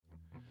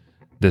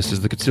This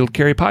is the Concealed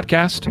Carry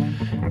Podcast,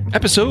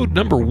 episode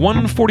number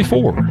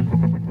 144.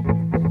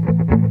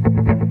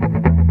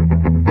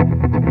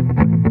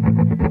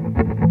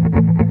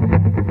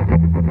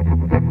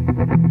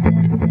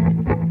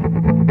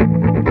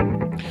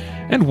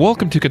 And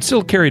welcome to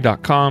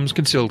ConcealedCarry.com's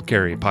Concealed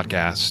Carry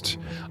Podcast.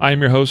 I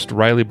am your host,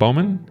 Riley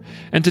Bowman,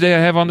 and today I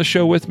have on the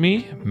show with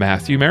me,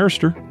 Matthew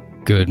Marister.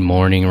 Good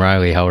morning,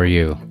 Riley. How are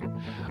you?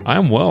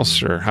 I'm well,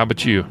 sir. How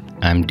about you?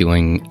 I'm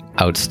doing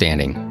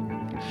outstanding.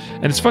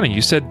 And it's funny,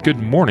 you said good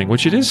morning,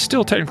 which it is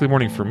still technically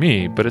morning for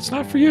me, but it's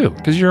not for you,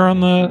 because you're on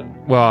the,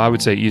 well, I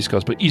would say East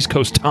Coast, but East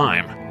Coast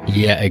time.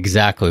 Yeah,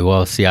 exactly.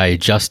 Well, see, I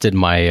adjusted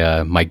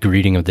my my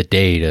greeting of the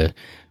day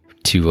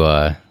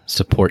to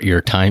support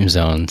your time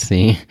zone,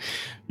 see?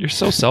 You're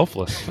so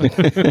selfless.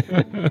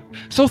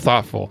 So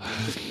thoughtful.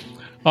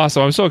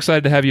 Awesome. I'm so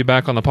excited to have you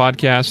back on the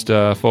podcast.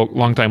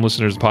 Longtime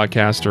listeners of the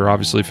podcast are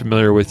obviously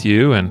familiar with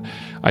you, and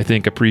I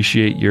think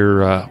appreciate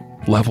your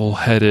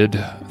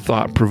level-headed,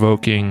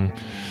 thought-provoking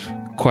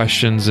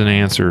questions and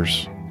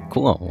answers.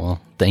 Cool.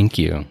 Well, thank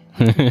you.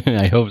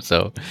 I hope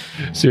so.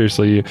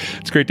 Seriously,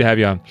 it's great to have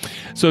you on.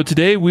 So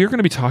today we're going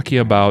to be talking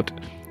about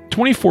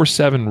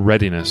 24/7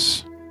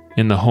 readiness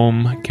in the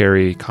home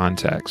carry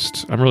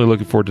context. I'm really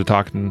looking forward to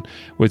talking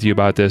with you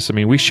about this. I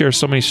mean, we share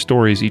so many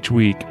stories each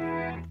week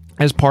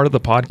as part of the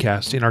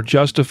podcast in our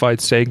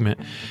Justified segment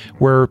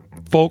where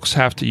folks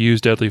have to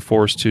use deadly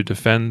force to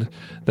defend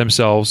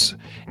themselves.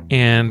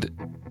 And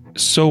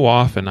so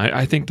often,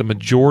 I think the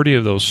majority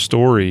of those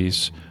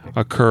stories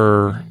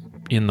occur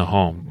in the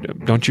home.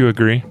 Don't you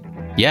agree?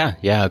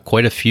 Yeah,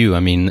 quite a few. I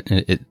mean,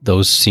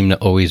 those seem to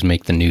always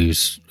make the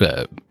news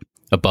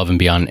above and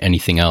beyond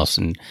anything else.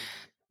 And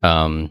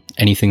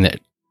anything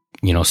that,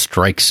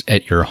 strikes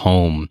at your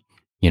home,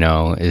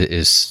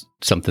 is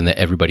something that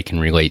everybody can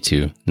relate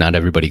to. Not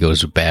everybody goes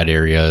to bad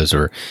areas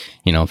or,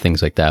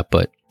 things like that.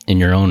 But in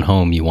your own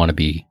home, you want to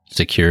be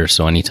secure.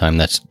 So anytime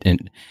that's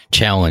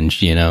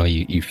challenged,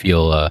 you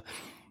feel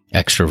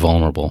extra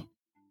vulnerable.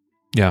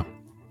 Yeah.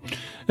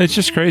 It's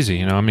just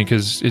crazy,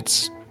 because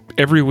it's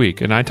every week.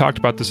 And I talked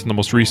about this in the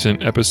most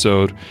recent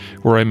episode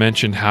where I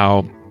mentioned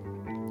how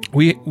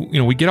we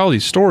get all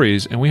these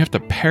stories and we have to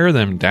pare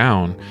them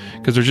down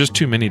because there's just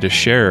too many to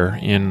share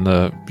in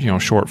the,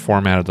 short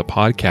format of the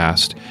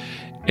podcast.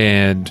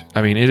 And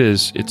I mean,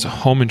 it's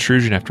home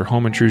intrusion after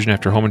home intrusion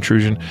after home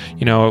intrusion.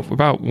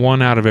 About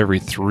 1 out of every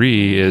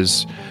 3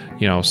 is,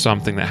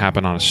 something that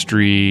happened on a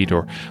street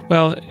or,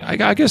 well,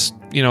 I guess,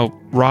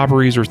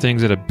 robberies or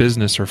things at a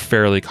business are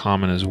fairly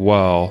common as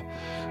well.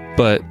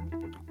 But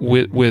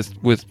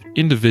with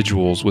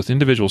individuals, with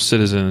individual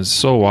citizens,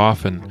 so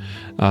often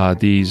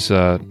these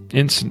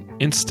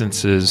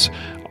instances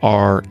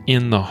are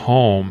in the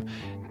home.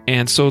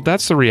 And so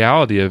that's the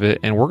reality of it.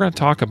 And we're going to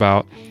talk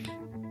about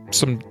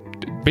some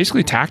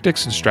basically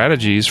tactics and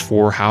strategies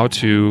for how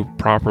to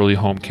properly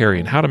home carry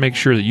and how to make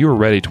sure that you are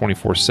ready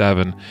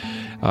 24/7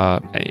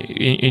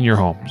 in your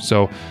home.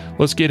 So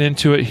let's get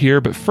into it here.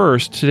 But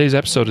first, today's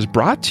episode is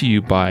brought to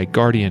you by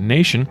Guardian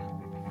Nation.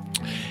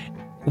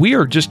 We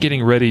are just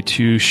getting ready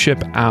to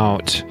ship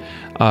out.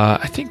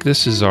 I think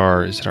this is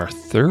our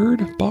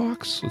third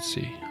box? Let's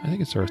see. I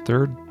think it's our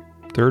third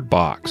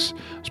box.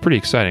 It's pretty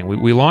exciting.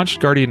 We launched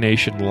Guardian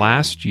Nation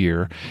last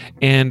year,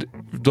 and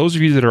those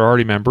of you that are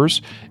already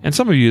members, and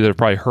some of you that have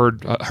probably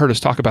heard us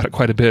talk about it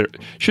quite a bit,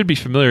 should be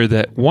familiar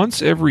that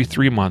once every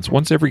 3 months,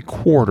 once every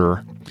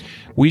quarter,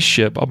 we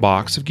ship a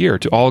box of gear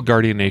to all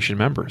Guardian Nation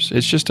members.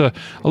 It's just a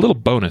little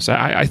bonus.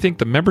 I think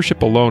the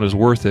membership alone is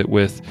worth it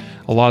with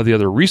a lot of the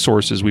other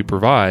resources we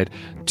provide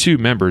to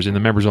members in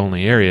the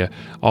members-only area.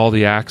 All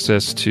the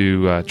access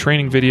to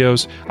training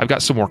videos. I've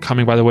got some more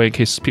coming, by the way, in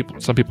case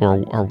some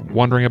people are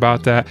wondering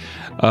about that.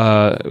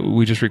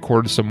 We just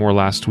recorded some more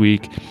last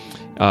week.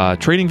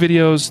 Training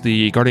videos,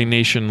 the Guardian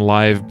Nation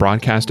live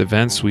broadcast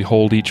events we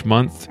hold each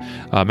month.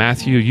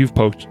 Matthew, you've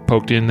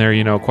poked in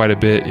there, quite a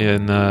bit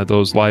in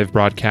those live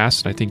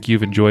broadcasts, and I think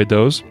you've enjoyed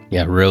those.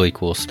 Yeah, really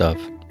cool stuff.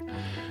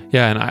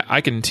 Yeah, and I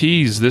can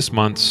tease this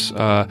month's.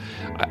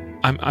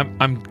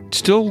 I'm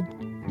still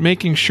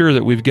making sure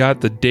that we've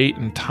got the date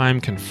and time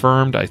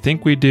confirmed. I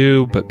think we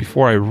do, but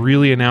before I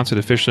really announce it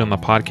officially on the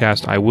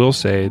podcast, I will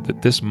say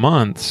that this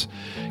month's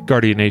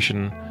Guardian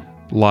Nation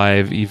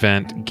live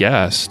event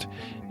guest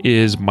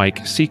is Mike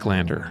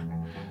Seeklander.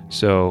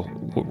 So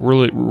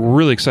we're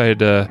really excited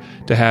to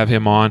have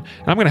him on.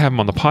 And I'm going to have him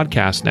on the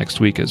podcast next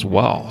week as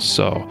well.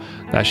 So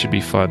that should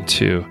be fun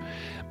too.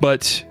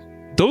 But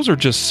those are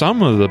just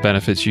some of the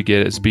benefits you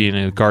get as being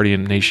a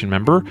Guardian Nation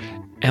member.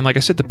 And like I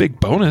said, the big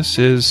bonus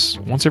is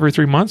once every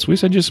 3 months, we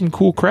send you some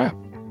cool crap.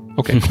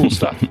 Okay, cool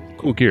stuff.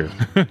 Cool gear.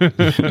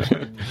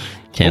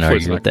 Can't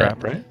argue with that.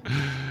 Crap, right?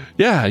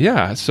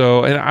 Yeah.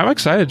 So, and I'm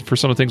excited for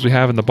some of the things we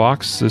have in the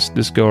box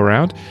this go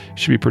around.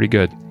 Should be pretty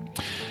good.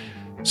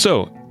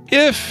 So,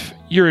 if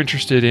you're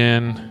interested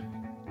in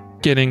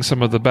getting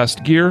some of the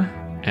best gear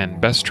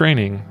and best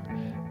training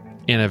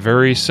in a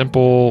very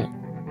simple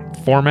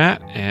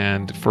format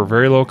and for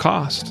very low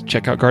cost,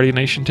 check out Guardian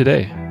Nation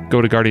today.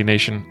 go to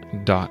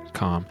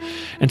guardiannation.com.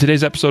 And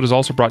today's episode is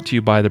also brought to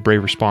you by the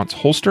Brave Response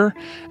holster,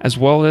 as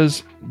well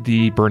as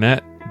the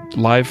Burnett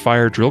live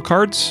fire drill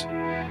cards.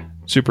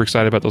 Super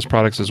excited about those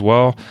products as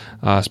well,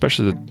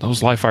 especially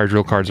those live fire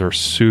drill cards are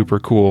super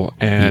cool.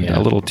 And a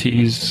little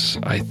tease,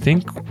 I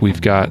think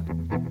we've got,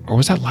 or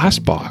was that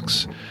last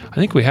box? I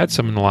think we had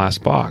some in the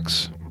last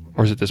box.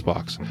 Or is it this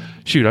box?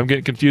 Shoot, I'm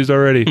getting confused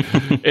already.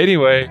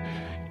 Anyway,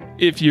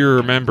 if you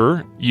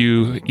remember,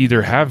 you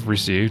either have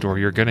received or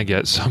you're going to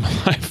get some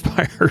live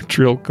fire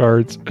drill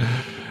cards.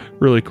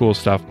 Really cool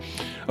stuff.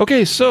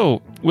 Okay,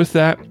 so with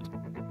that,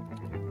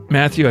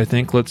 Matthew, I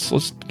think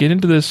let's get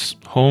into this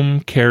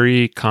home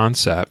carry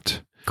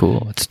concept.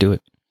 Cool, let's do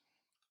it.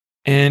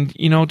 And,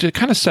 to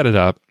kind of set it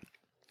up,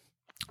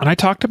 and I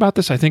talked about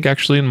this, I think,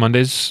 actually in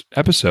Monday's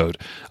episode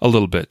a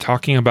little bit,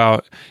 talking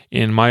about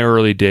in my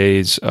early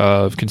days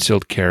of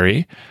concealed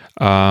carry,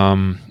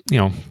 a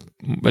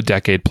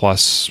decade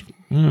plus,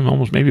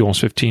 almost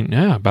 15,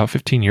 about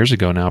 15 years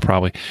ago now,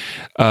 probably.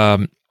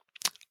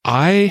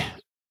 I,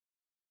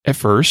 at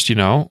first,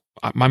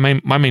 my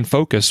main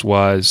focus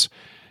was,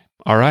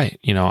 all right,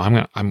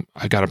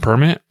 I got a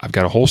permit, I've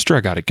got a holster, I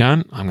got a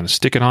gun, I'm going to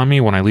stick it on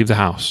me when I leave the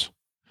house.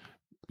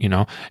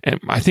 And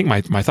I think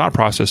my thought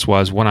process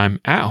was when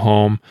I'm at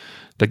home,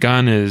 the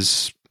gun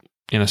is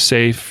in a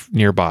safe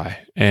nearby.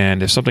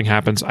 And if something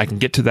happens, I can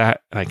get to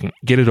that, and I can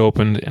get it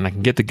opened, and I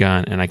can get the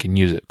gun, and I can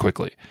use it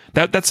quickly.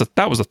 That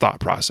was a thought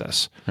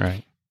process.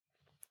 Right.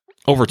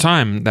 Over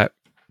time, that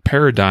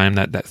paradigm,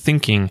 that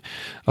thinking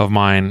of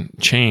mine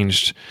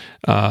changed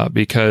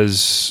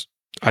because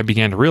I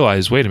began to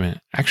realize, wait a minute,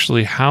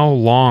 actually, how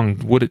long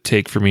would it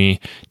take for me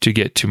to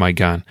get to my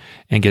gun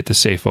and get the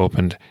safe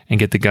opened and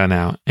get the gun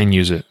out and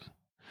use it?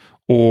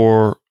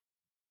 Or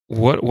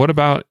what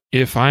about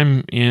if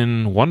I'm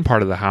in one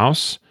part of the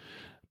house,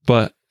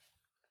 but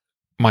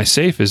my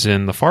safe is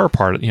in the far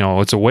part,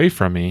 it's away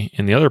from me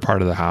in the other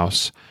part of the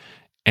house,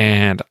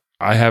 and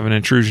I have an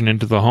intrusion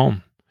into the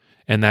home,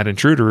 and that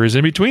intruder is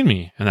in between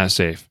me and that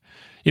safe.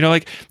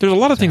 There's a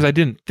lot of things I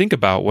didn't think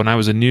about when I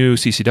was a new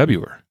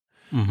CCWer.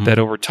 Mm-hmm. That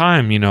over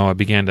time, I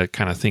began to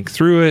kind of think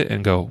through it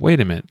and go, wait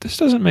a minute, this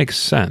doesn't make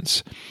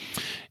sense.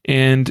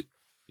 And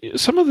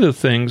some of the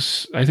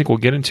things I think we'll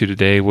get into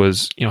today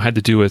had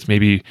to do with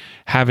maybe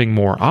having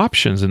more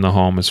options in the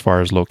home as far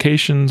as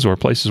locations or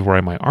places where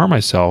I might arm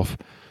myself.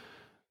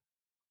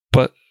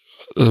 But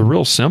the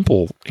real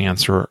simple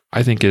answer,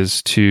 I think,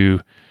 is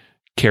to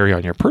carry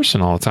on your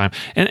person all the time.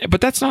 But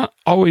that's not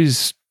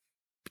always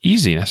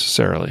easy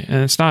necessarily.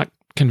 And it's not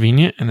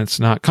convenient, and it's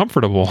not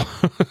comfortable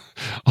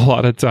a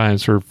lot of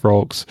times for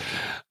folks.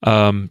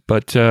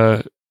 But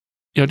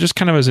just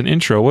kind of as an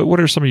intro, what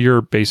are some of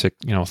your basic,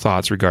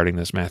 thoughts regarding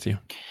this, Matthew?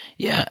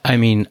 Yeah, I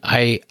mean,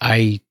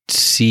 I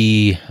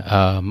see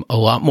a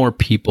lot more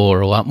people, or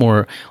a lot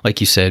more, like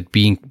you said,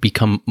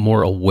 become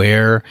more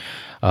aware,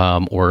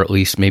 or at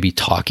least maybe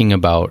talking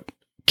about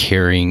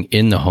carrying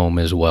in the home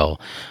as well.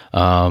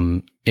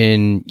 And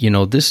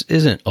this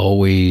isn't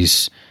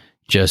always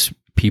just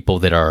people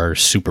that are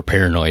super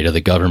paranoid of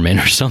the government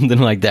or something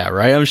like that,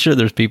 right? I'm sure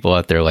there's people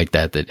out there like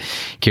that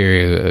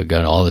carry a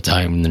gun all the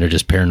time and they're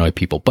just paranoid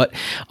people. But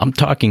I'm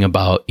talking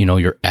about,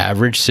 your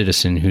average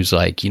citizen who's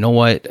like, you know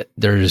what,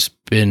 there's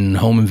been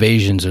home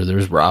invasions, or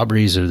there's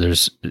robberies, or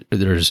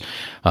there's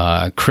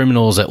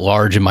criminals at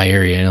large in my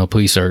area.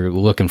 Police are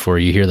looking for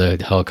you. Hear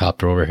the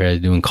helicopter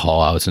overhead doing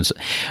call outs. And so,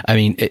 I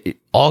mean,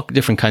 all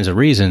different kinds of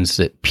reasons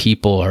that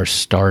people are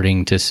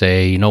starting to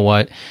say, you know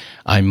what,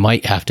 I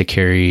might have to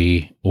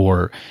carry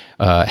or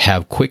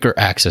have quicker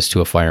access to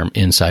a firearm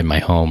inside my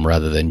home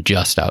rather than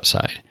just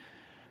outside.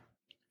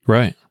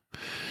 Right.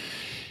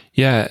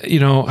 Yeah.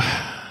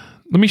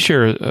 Let me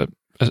share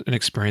an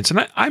experience.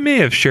 And I may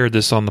have shared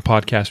this on the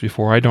podcast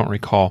before. I don't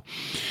recall.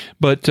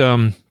 But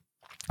a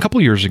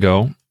couple years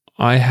ago,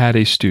 I had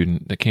a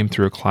student that came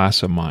through a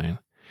class of mine.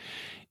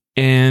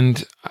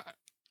 And,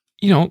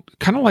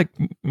 kind of like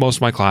most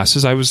of my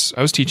classes, I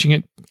was teaching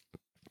it.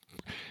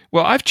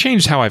 Well, I've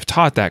changed how I've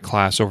taught that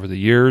class over the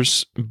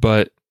years,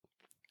 but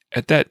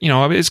at that,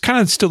 it's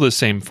kind of still the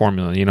same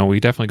formula. We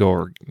definitely go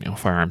over,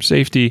 firearm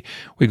safety.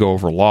 We go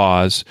over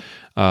laws.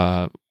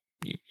 I've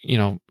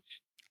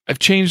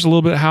changed a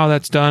little bit how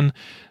that's done,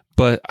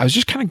 but I was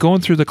just kind of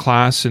going through the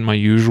class in my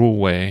usual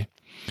way.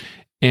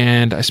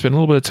 And I spent a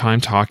little bit of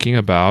time talking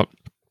about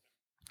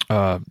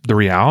the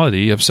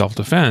reality of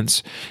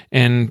self-defense,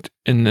 and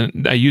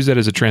then I use that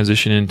as a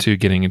transition into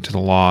getting into the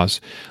laws.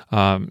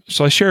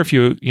 So I share a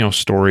few,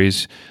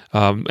 stories.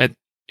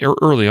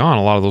 Early on,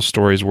 a lot of those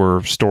stories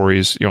were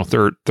stories,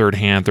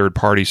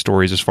 third-party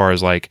stories, as far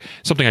as like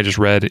something I just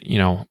read,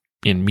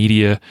 in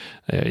media,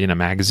 in a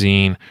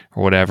magazine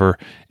or whatever.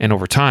 And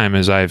over time,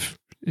 as I've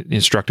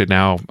instructed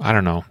now, I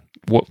don't know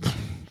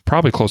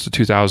probably close to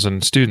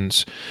 2,000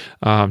 students.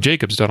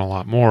 Jacob's done a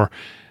lot more.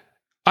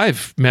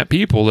 I've met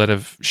people that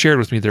have shared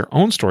with me their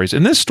own stories,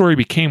 and this story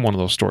became one of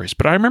those stories.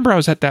 But I remember I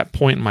was at that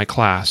point in my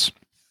class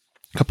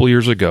a couple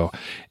years ago,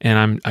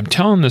 and I'm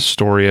telling this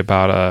story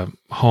about a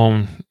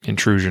home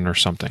intrusion or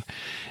something.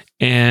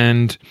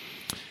 And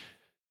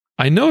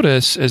I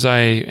notice as I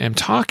am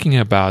talking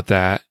about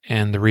that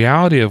and the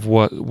reality of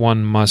what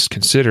one must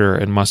consider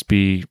and must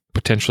be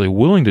potentially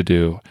willing to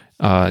do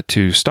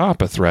to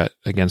stop a threat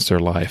against their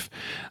life,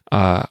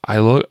 I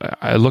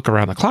look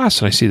around the class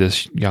and I see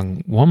this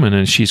young woman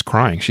and she's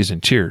crying. She's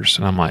in tears.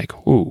 And I'm like,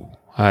 ooh,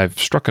 I've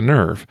struck a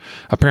nerve,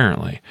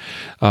 apparently.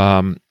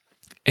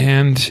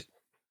 And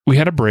we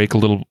had a break a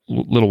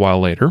little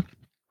while later.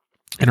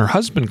 And her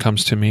husband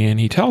comes to me and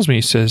he tells me,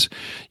 he says,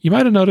 you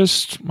might have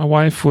noticed my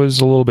wife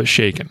was a little bit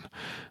shaken.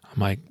 I'm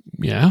like,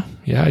 yeah,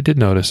 I did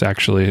notice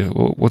actually.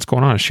 What's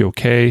going on? Is she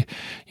okay?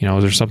 You know,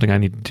 is there something I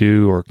need to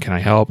do or can I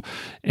help?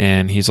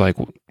 And he's like,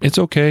 it's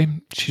okay.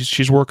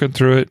 She's working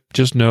through it.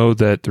 Just know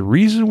that the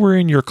reason we're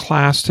in your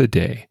class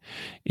today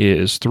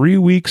is 3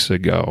 weeks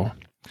ago,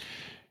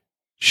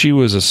 she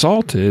was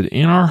assaulted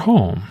in our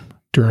home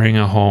during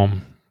a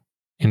home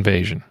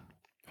invasion.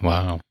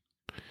 Wow.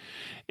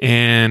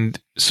 And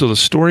so the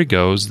story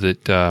goes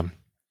that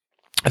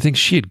I think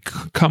she had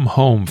come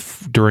home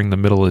during the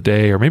middle of the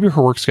day, or maybe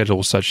her work schedule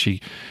was such she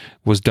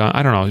was done.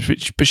 I don't know,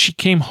 but she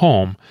came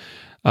home,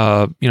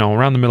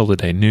 around the middle of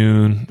the day,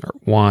 noon or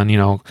 1,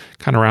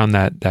 kind of around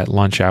that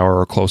lunch hour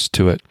or close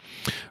to it.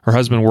 Her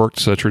husband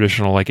worked a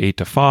traditional like 8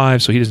 to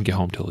 5, so he doesn't get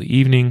home till the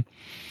evening.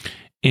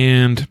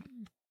 And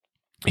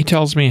he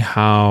tells me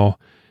how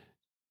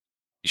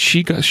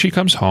she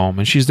comes home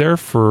and she's there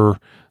for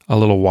a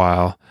little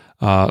while.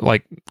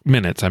 Like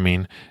minutes,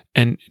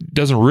 and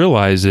doesn't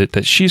realize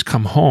that she's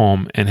come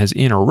home and has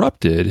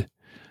interrupted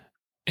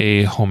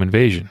a home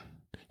invasion,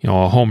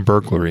 a home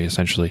burglary,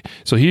 essentially.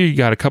 So here you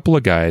got a couple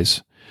of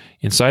guys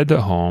inside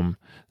the home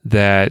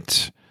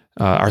that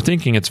are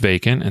thinking it's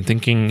vacant and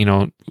thinking,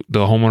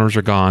 the homeowners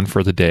are gone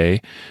for the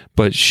day,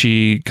 but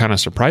she kind of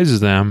surprises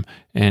them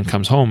and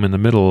comes home in the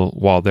middle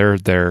while they're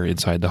there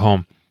inside the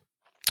home.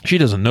 She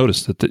doesn't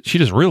notice that she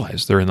doesn't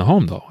realize they're in the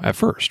home though at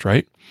first,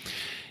 right?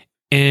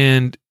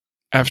 And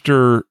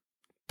after,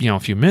 a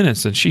few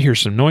minutes, then she hears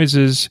some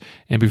noises,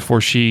 and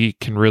before she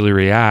can really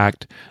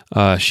react,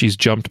 she's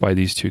jumped by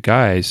these two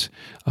guys.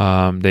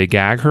 They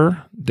gag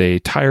her, they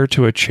tie her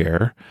to a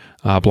chair,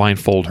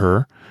 blindfold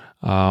her,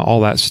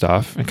 all that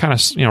stuff, and kind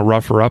of,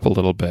 rough her up a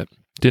little bit.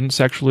 Didn't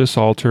sexually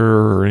assault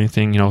her or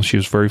anything. She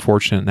was very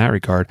fortunate in that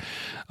regard.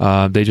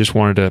 They just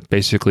wanted to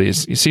basically,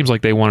 it seems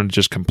like they wanted to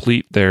just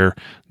complete their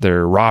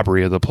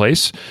robbery of the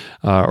place,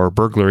 or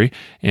burglary,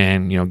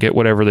 and, get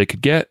whatever they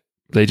could get.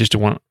 They just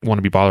didn't want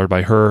to be bothered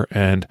by her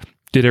and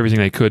did everything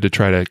they could to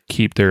try to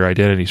keep their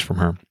identities from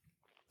her.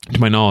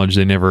 To my knowledge,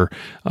 they never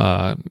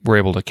were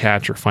able to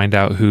catch or find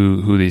out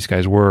who these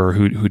guys were or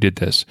who did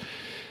this.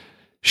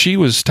 She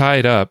was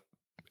tied up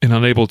and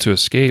unable to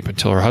escape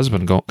until her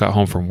husband got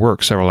home from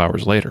work several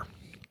hours later.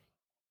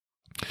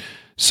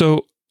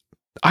 So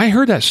I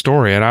heard that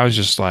story and I was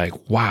just like,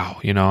 wow,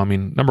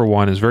 number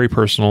one is very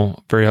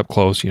personal, very up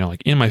close,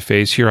 like in my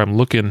face here. I'm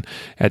looking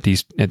at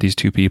these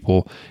two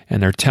people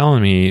and they're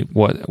telling me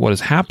what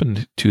has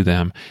happened to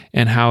them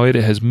and how it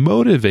has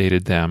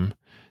motivated them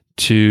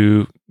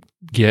to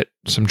get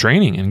some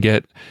training and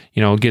get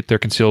their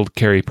concealed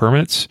carry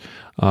permits,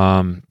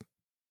 and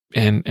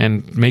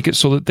make it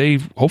so that they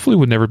hopefully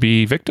would never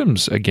be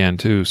victims again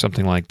to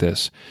something like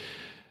this.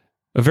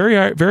 A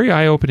very, very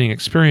eye-opening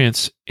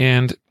experience.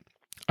 And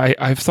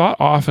I've thought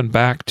often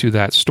back to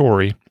that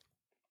story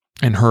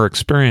and her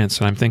experience,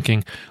 and I'm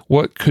thinking,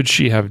 what could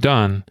she have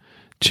done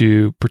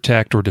to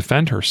protect or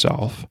defend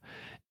herself?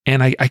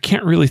 And I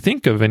can't really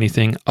think of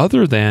anything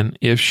other than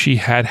if she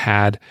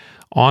had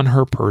on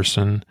her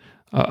person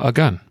a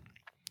gun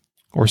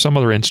or some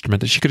other instrument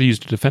that she could have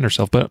used to defend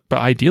herself. But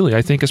ideally,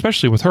 I think,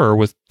 especially with her,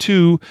 with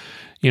two,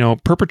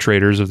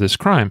 perpetrators of this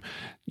crime,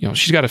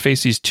 she's got to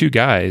face these two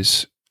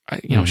guys.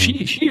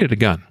 She needed a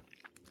gun.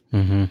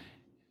 Mm-hmm.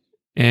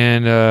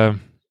 And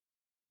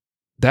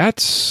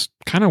that's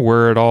kind of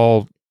where it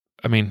all,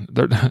 I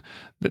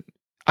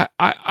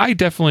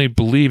definitely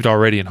believed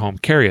already in home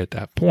carry at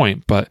that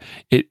point, but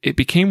it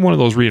became one of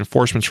those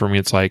reinforcements for me.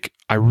 It's like,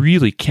 I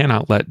really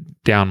cannot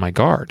let down my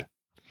guard.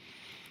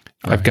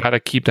 Right. I've got to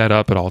keep that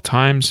up at all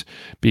times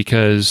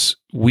because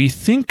we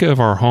think of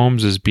our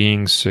homes as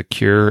being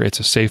secure. It's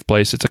a safe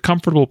place. It's a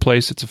comfortable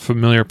place. It's a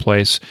familiar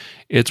place.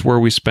 It's where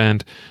we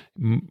spend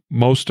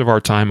most of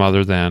our time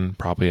other than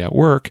probably at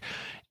work.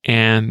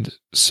 And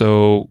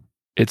so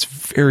it's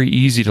very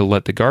easy to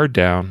let the guard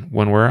down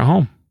when we're at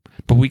home,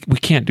 but we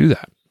can't do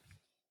that.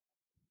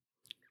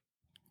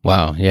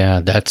 Wow.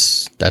 Yeah.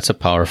 That's a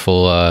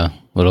powerful,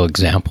 little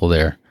example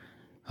there.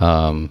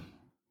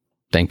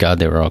 Thank God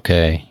they were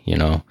okay,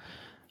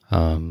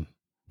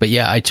 but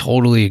yeah, I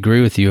totally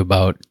agree with you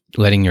about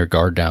letting your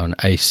guard down.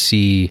 I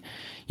see,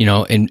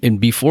 and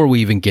before we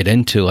even get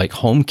into like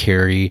home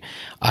carry,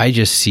 I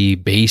just see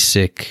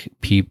basic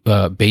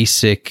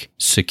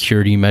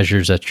security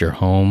measures at your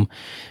home.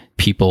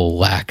 People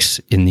lax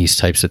in these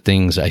types of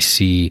things. I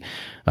see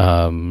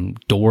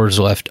doors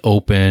left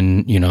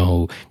open,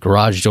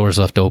 garage doors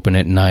left open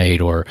at night,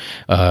 or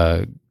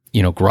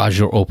garage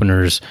door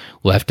openers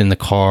left in the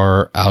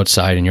car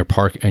outside in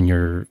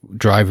your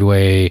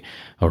driveway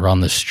or on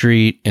the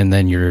street, and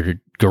then your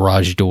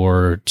garage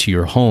door to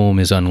your home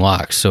is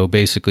unlocked. So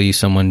basically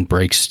someone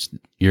breaks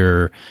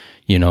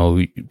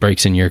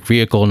breaks in your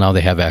vehicle. Now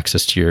they have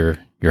access to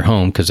your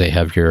home because they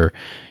have your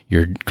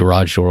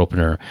garage door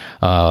opener.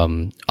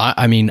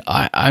 I mean,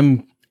 I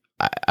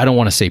don't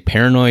want to say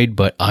paranoid,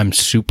 but I'm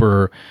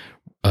super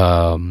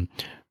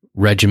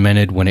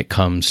regimented when it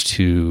comes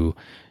to,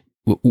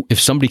 if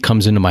somebody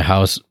comes into my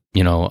house,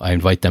 I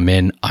invite them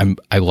in,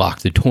 I lock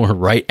the door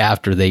right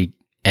after they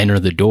enter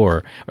the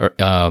door, or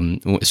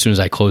as soon as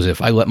I close it.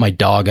 If I let my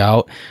dog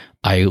out,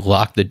 I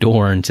lock the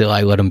door until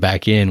I let him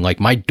back in. Like,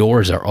 my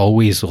doors are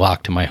always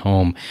locked to my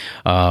home.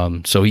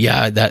 So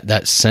yeah,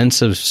 that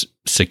sense of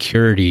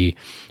security,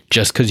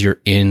 just because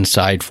you're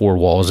inside four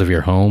walls of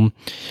your home,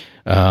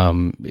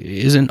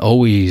 isn't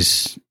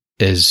always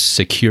as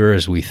secure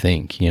as we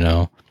think,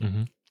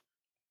 Mm-hmm.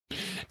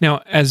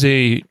 Now, as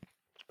a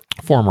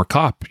former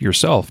cop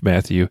yourself,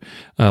 Matthew,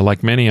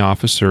 like many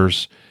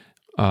officers,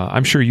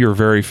 I'm sure you're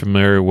very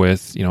familiar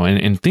with,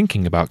 and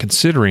thinking about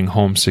considering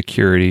home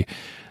security,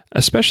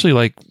 especially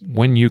like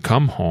when you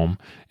come home.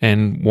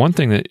 And one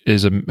thing that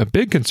is a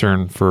big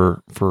concern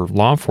for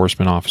law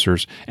enforcement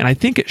officers, and I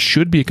think it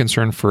should be a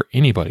concern for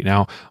anybody.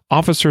 Now,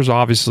 officers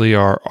obviously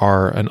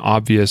are an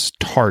obvious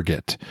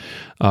target,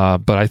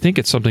 but I think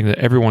it's something that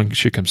everyone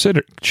should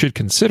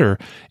consider.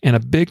 And a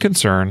big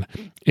concern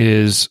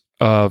is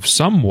of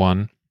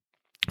someone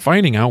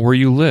finding out where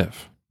you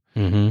live.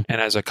 Mm-hmm.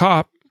 And as a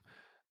cop,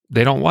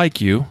 they don't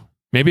like you.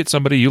 Maybe it's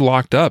somebody you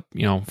locked up,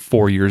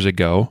 4 years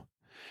ago.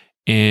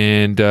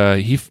 And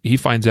he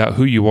finds out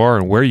who you are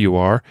and where you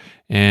are,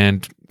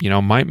 and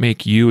might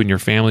make you and your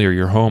family or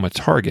your home a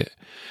target.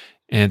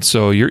 And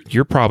so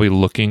you're probably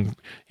looking,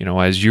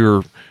 as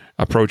you're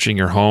approaching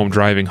your home,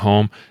 driving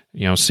home,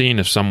 seeing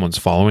if someone's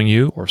following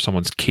you, or if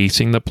someone's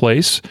casing the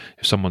place,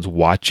 if someone's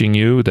watching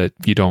you that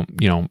you don't,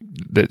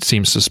 that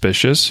seems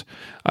suspicious.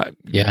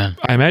 Yeah,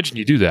 I imagine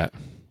you do that.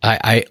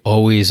 I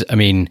always,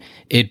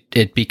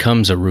 it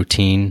becomes a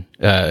routine,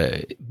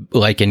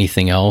 like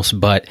anything else,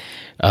 but,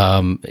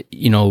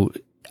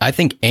 I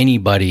think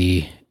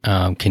anybody,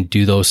 can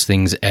do those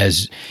things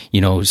as,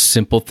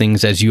 simple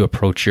things as you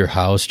approach your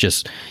house,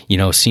 just,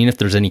 seeing if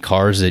there's any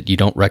cars that you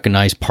don't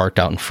recognize parked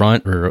out in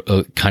front, or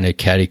kind of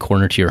catty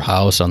corner to your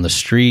house on the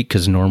street.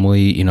 Cause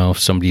normally, if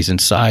somebody's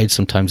inside,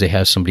 sometimes they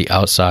have somebody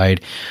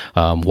outside,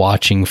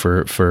 watching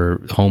for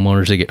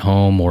homeowners to get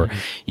home, or,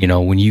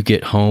 when you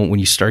get home, when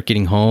you start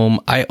getting home,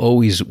 I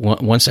always,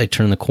 once I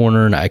turn the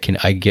corner and I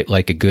get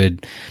like a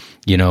good,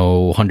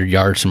 100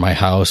 yards from my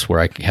house where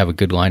I have a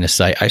good line of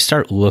sight, I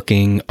start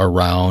looking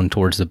around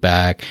towards the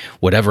back,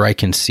 whatever I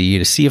can see,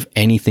 to see if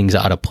anything's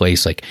out of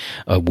place, like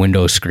a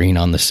window screen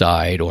on the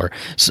side or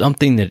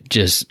something that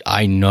just,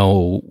 I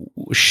know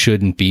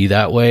shouldn't be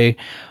that way.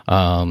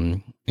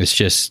 It's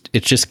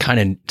just kind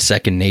of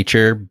second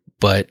nature.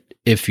 But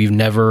if you've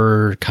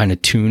never kind of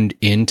tuned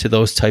into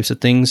those types of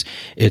things,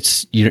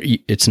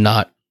 it's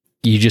not,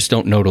 you just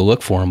don't know to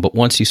look for them. But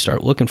once you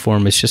start looking for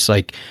them, it's just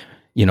like,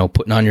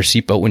 putting on your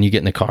seatbelt when you get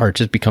in the car. It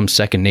just becomes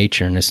second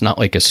nature, and it's not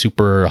like a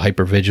super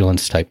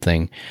hypervigilance type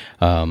thing.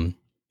 But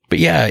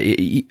yeah,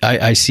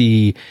 I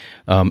see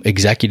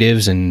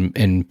executives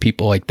and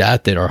people like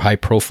that are high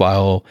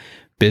profile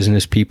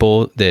business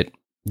people that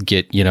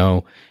get,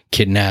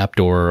 kidnapped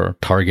or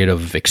target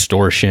of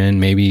extortion,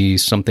 maybe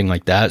something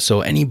like that.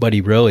 So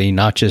anybody really,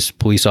 not just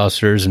police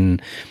officers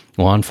and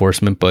law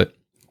enforcement, but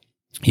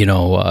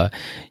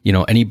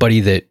anybody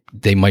that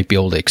they might be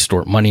able to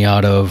extort money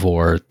out of,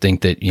 or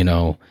think that,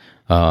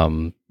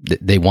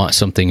 they want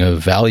something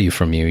of value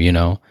from you,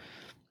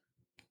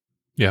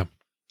 Yeah.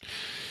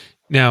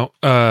 Now,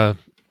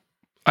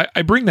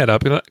 I bring that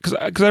up because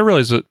I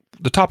realize that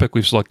the topic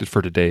we've selected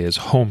for today is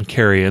home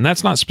carry, and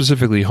that's not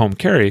specifically home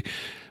carry,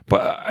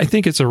 but I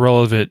think it's a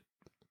relevant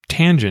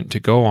tangent to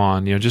go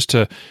on, just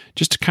to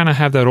kind of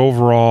have that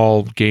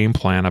overall game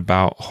plan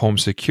about home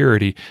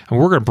security. And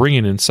we're going to bring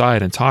it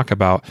inside and talk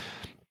about,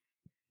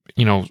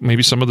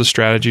 maybe some of the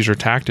strategies or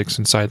tactics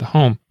inside the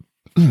home.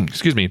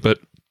 Excuse me. But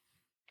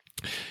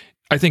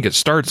I think it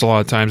starts a lot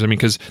of times,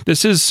 because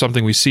this is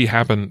something we see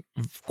happen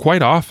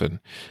quite often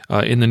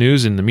in the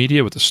news, in the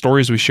media, with the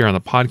stories we share on the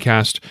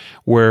podcast,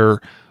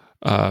 where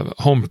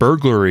home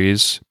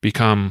burglaries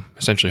become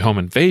essentially home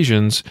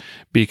invasions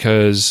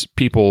because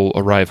people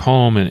arrive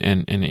home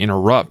and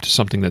interrupt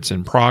something that's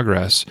in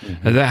progress.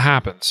 Mm-hmm. And that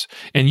happens.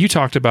 And you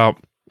talked about,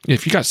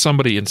 if you got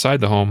somebody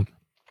inside the home,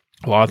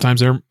 a lot of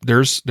times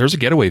there's a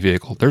getaway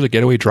vehicle, there's a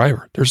getaway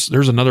driver,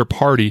 there's another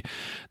party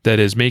that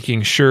is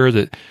making sure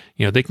that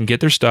they can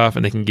get their stuff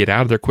and they can get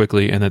out of there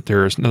quickly, and that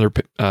there's another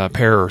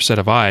pair or set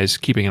of eyes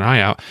keeping an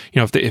eye out.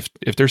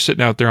 If they're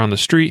sitting out there on the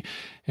street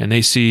and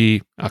they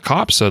see a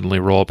cop suddenly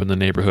roll up in the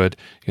neighborhood,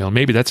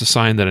 maybe that's a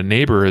sign that a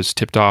neighbor has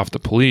tipped off the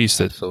police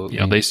that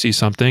they see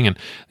something, and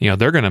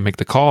they're going to make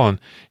the call, and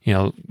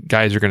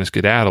guys are going to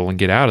skedaddle and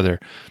get out of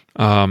there.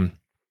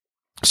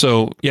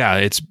 So yeah,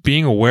 it's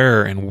being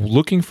aware and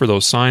looking for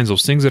those signs,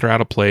 those things that are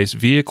out of place,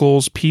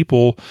 vehicles,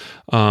 people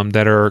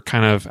that are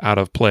kind of out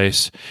of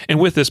place. And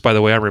with this, by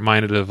the way, I'm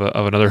reminded of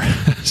another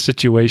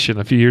situation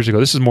a few years ago.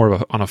 This is more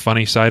of on a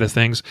funny side of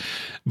things,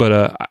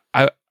 but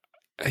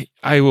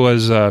I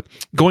was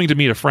going to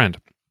meet a friend,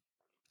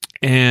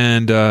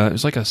 and it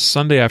was like a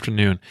Sunday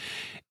afternoon,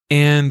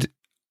 and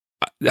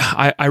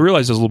I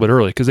realized it was a little bit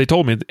early because they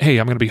told me, "Hey,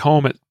 I'm going to be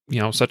home at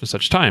such and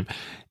such time."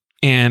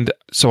 And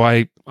so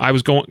I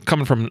was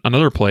coming from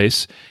another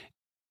place,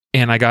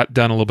 and I got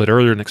done a little bit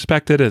earlier than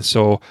expected. And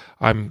so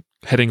I'm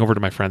heading over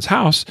to my friend's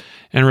house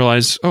and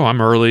realize, oh,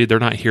 I'm early. They're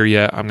not here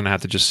yet. I'm going to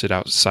have to just sit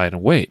outside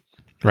and wait.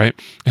 Right.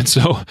 And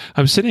so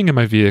I'm sitting in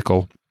my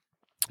vehicle,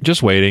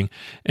 just waiting.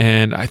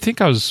 And I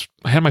think I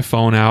had my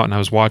phone out and I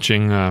was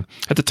watching,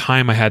 at the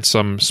time I had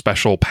some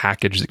special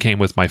package that came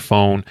with my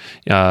phone,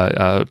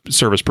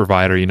 service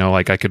provider,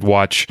 like I could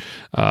watch,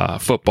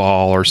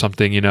 football or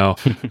something,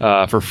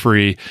 for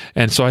free.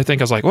 And so I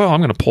think I was like, well,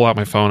 I'm going to pull out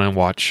my phone and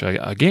watch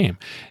a game.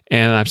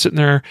 And I'm sitting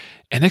there,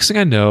 and next thing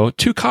I know,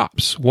 2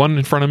 cops, one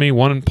in front of me,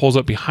 one pulls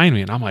up behind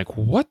me. And I'm like,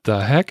 what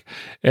the heck?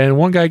 And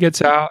one guy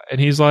gets out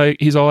and he's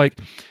all like,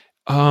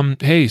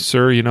 hey,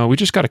 sir, we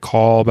just got a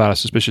call about a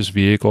suspicious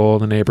vehicle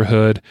in the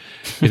neighborhood,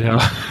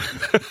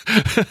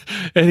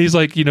 and he's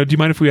like, do you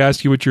mind if we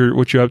ask you what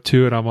you're up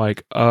to? And I'm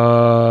like,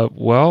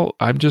 well,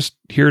 I'm just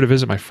here to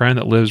visit my friend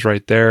that lives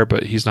right there,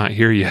 but he's not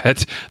here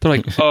yet. They're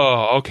like,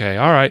 oh, okay.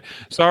 All right.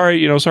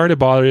 Sorry, sorry to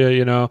bother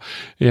you,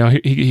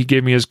 he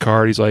gave me his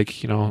card. He's like,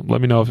 let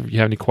me know if you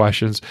have any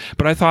questions.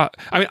 But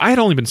I had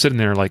only been sitting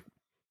there like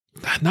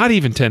not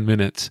even 10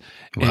 minutes.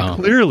 Wow.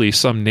 And clearly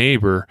some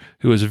neighbor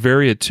who is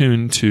very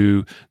attuned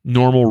to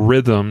normal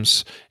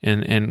rhythms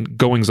and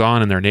goings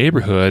on in their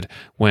neighborhood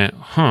went,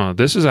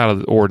 this is out of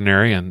the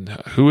ordinary. And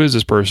who is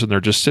this person? They're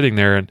just sitting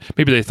there, and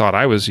maybe they thought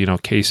I was,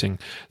 casing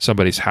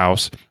somebody's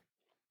house.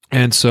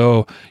 And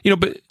so,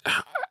 but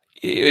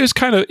it was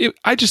kind of,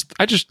 I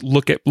just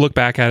look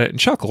back at it and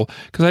chuckle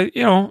because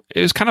it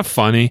was kind of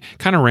funny,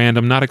 kind of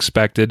random, not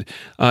expected.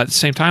 At the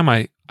same time,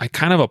 I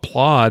kind of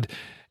applaud.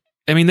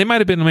 I mean, they might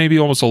have been maybe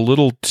almost a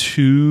little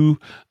too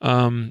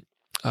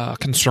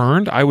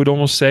concerned, I would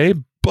almost say.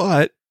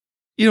 But,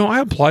 I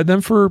applaud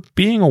them for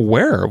being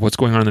aware of what's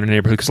going on in their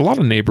neighborhood, because a lot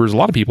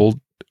of people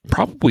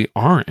probably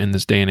aren't in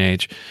this day and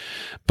age.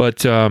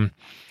 But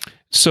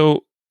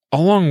so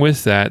along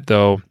with that,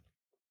 though,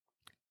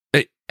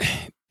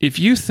 if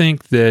you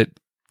think that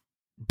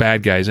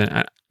bad guys,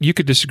 and you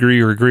could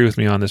disagree or agree with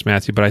me on this,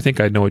 Matthew, but I think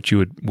I know what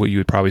you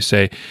would probably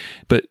say.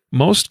 But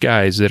most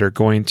guys that are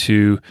going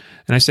to,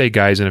 and I say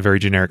guys in a very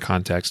generic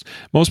context,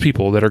 most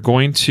people that are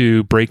going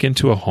to break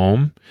into a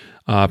home,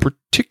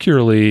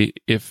 particularly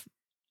if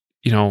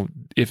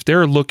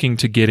they're looking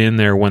to get in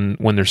there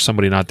when there's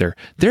somebody not there,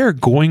 they're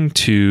going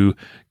to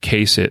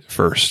case it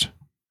first.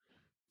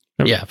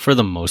 Yeah, for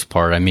the most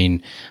part. I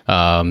mean,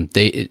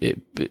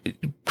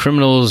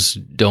 criminals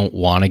don't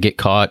want to get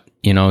caught,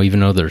 even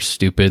though they're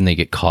stupid and they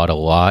get caught a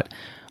lot.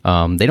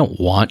 They don't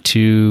want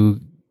to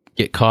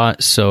get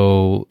caught.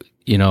 So,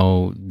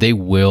 they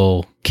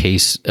will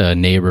case a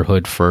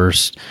neighborhood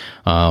first.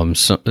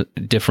 So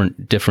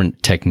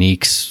different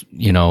techniques,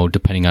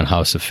 depending on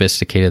how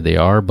sophisticated they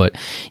are. But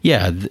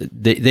yeah,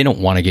 they don't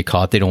want to get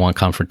caught. They don't want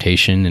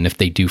confrontation. And if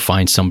they do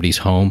find somebody's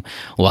home,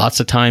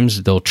 lots of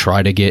times they'll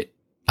try to get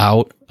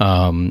out.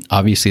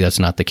 Obviously that's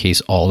not the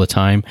case all the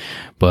time,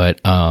 but,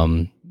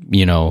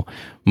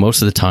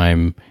 most of the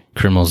time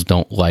criminals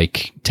don't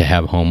like to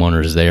have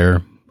homeowners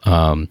there.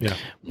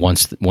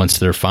 Once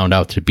they're found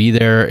out to be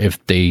there,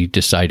 if they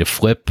decide to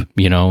flip,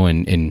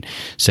 and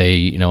say,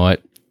 you know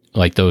what,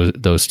 like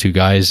those 2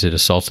 guys that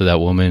assaulted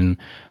that woman,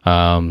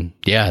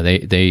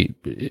 they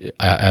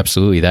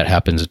absolutely, that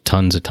happens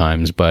tons of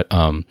times, but,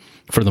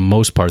 for the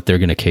most part, they're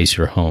going to case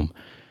your home.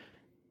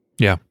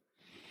 Yeah.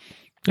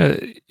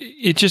 I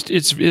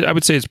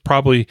would say it's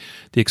probably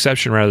the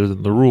exception rather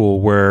than the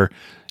rule, where,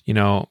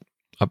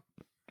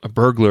 a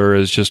burglar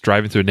is just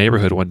driving through a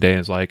neighborhood one day and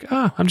is like,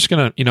 I'm just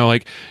going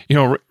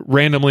to,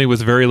 randomly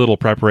with very little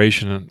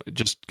preparation, and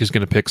just is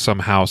going to pick some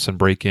house and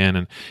break in.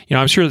 And,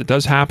 I'm sure that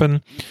does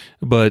happen,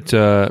 but,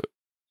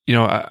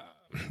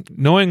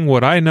 knowing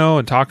what I know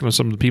and talking to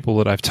some of the people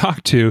that I've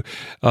talked to,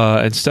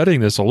 and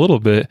studying this a little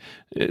bit,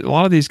 a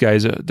lot of these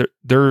guys,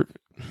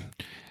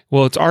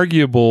 it's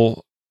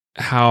arguable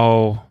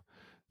how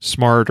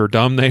smart or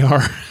dumb they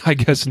are, I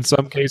guess, in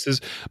some cases,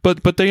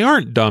 but they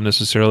aren't dumb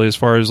necessarily, as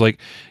far as like,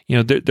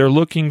 they're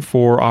looking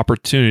for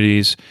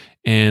opportunities,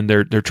 and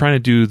they're trying to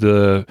do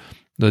the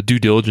due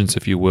diligence,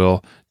 if you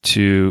will,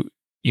 to,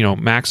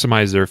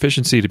 maximize their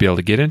efficiency to be able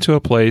to get into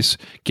a place,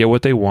 get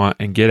what they want,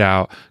 and get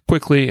out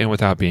quickly and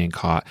without being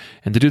caught.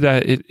 And to do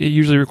that, it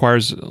usually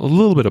requires a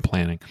little bit of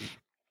planning.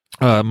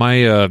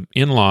 My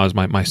in-laws,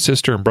 my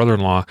sister and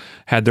brother-in-law,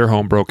 had their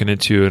home broken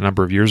into a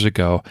number of years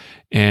ago,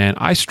 and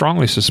I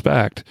strongly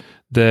suspect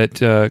that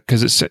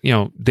because it's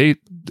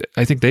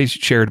I think they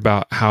shared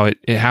about how it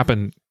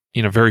happened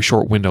in a very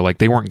short window, like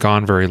they weren't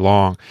gone very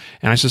long,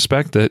 and I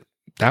suspect that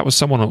that was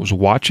someone that was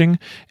watching.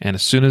 And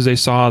as soon as they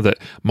saw that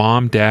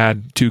mom,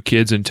 dad, 2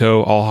 kids in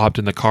tow all hopped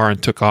in the car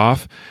and took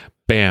off,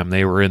 bam,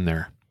 they were in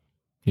there.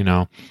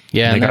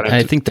 Yeah, and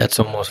I think that's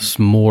almost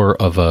more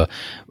of a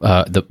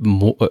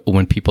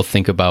when people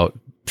think about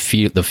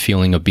the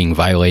feeling of being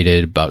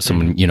violated, about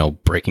someone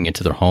breaking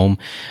into their home,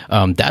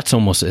 that's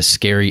almost as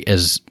scary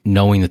as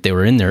knowing that they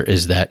were in there,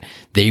 is that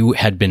they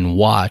had been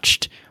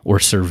watched or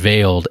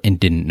surveilled and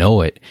didn't know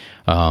it.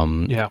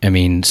 I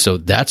mean, so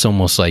that's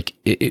almost like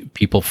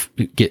people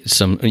get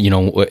some,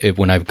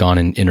 when I've gone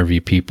and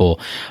interviewed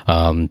people,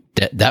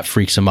 that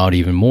freaks them out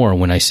even more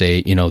when I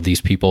say,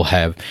 these people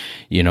have,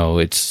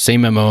 it's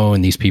same MO,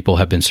 and these people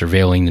have been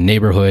surveilling the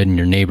neighborhood and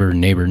your neighbor,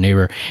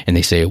 and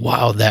they say,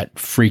 wow, that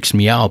freaks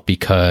me out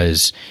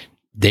because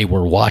they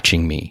were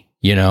watching me,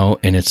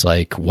 and it's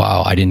like,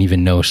 wow, I didn't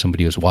even know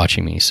somebody was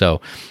watching me.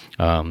 So,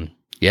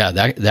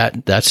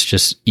 that's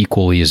just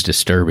equally as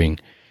disturbing.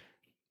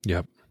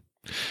 Yep.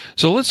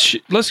 So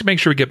let's make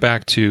sure we get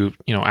back to,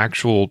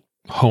 actual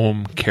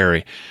home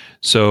carry.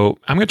 So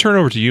I'm going to turn it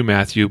over to you,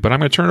 Matthew, but I'm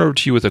going to turn it over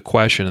to you with a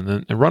question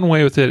and run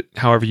away with it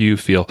however you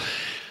feel.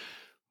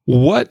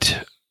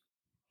 What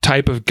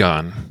type of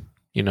gun,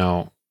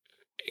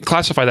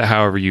 classify that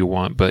however you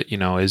want, but,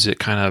 is it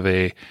kind of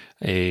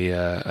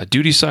a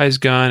duty size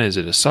gun? Is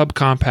it a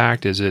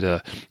subcompact? Is it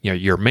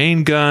your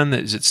main gun?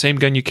 Is it the same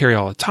gun you carry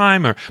all the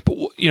time?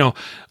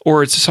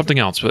 Or it's something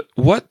else? But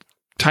what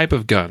type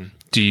of gun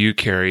do you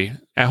carry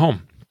at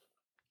home?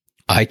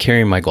 I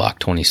carry my Glock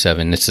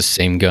 27. It's the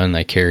same gun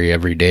I carry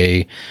every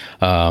day.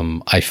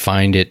 I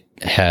find it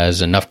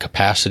has enough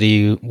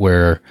capacity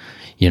where,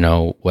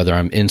 whether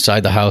I'm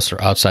inside the house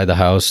or outside the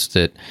house,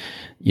 that,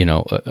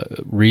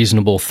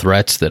 reasonable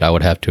threats that I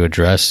would have to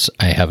address,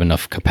 I have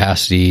enough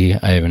capacity.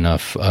 I have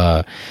enough,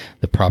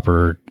 the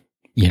proper,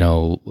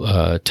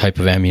 type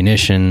of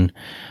ammunition.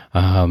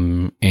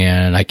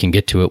 And I can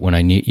get to it when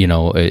I need,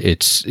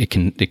 it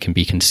can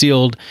be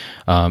concealed,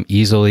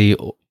 easily,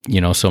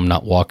 so I'm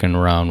not walking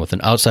around with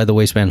an outside the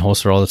waistband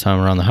holster all the time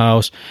around the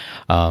house.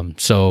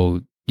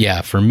 So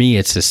yeah, for me,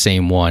 it's the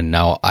same one.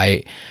 Now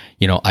I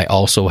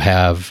also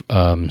have,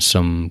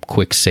 some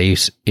quick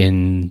safes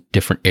in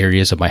different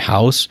areas of my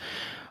house.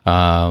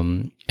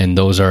 And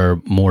those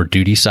are more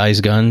duty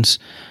size guns,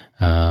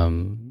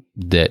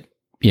 that,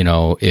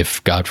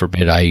 if God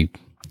forbid I,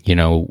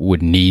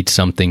 would need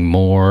something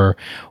more,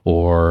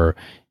 or,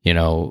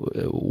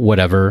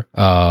 whatever,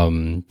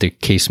 the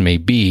case may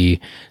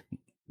be,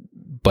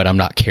 but I'm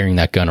not carrying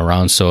that gun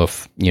around. So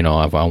if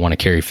I want to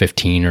carry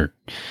 15 or,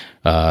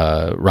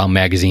 round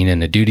magazine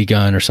and a duty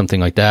gun or something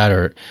like that,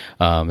 or,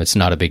 it's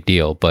not a big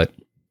deal. But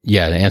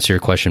yeah, to answer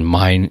your question,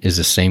 mine is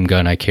the same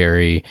gun I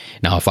carry.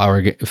 Now, if I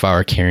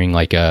were carrying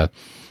like a,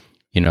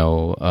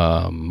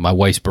 my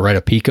wife's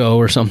Beretta Pico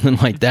or something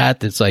like that,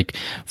 that's like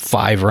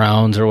 5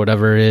 rounds or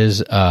whatever it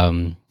is.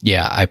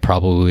 I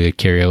probably would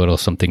carry a little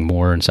something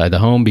more inside the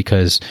home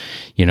because,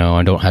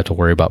 I don't have to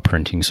worry about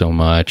printing so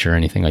much or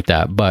anything like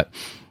that. But,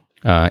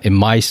 in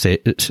my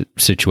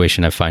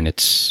situation, I find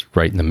it's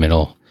right in the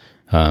middle.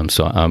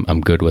 So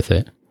I'm good with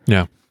it.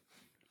 Yeah.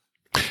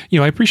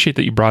 I appreciate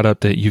that you brought up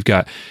that you've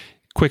got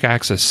quick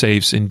access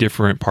safes in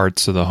different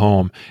parts of the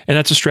home. And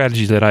that's a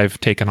strategy that I've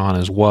taken on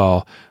as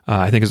well.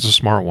 I think it's a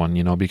smart one,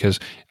 because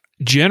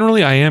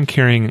generally I am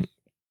carrying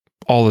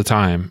all the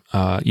time,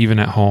 even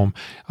at home.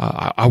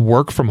 I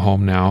work from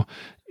home now.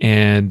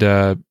 And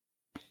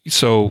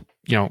so,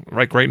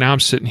 like right now I'm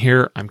sitting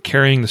here, I'm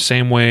carrying the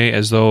same way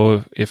as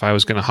though if I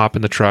was going to hop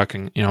in the truck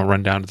and,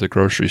 run down to the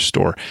grocery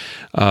store.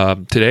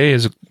 Today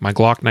is my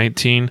Glock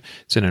 19.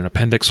 It's in an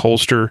appendix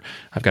holster.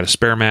 I've got a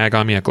spare mag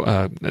on me.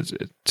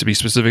 To be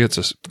specific, it's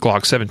a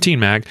Glock 17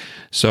 mag.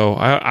 So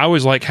I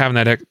always like having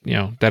that,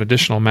 that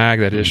additional mag,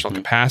 that additional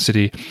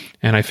capacity.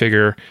 And I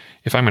figure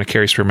if I'm going to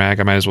carry a spare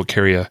mag, I might as well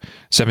carry a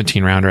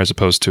 17 rounder as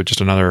opposed to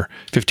just another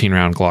 15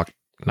 round Glock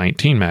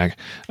 19 mag.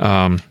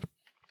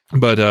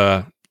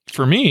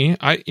 For me,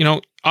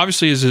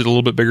 obviously, is it a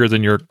little bit bigger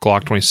than your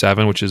Glock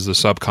 27, which is the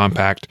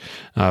subcompact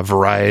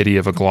variety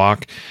of a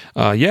Glock?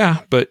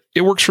 But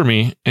it works for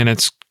me, and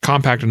it's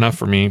compact enough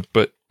for me.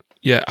 But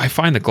yeah, I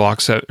find the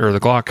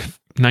Glock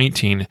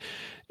 19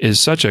 is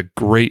such a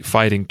great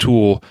fighting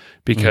tool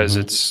because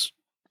it's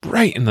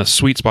right in the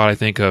sweet spot, I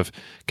think, of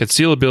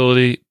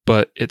concealability,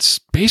 but it's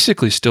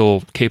basically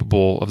still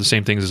capable of the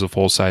same things as a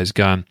full size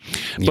gun.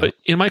 Yeah. But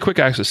in my quick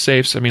access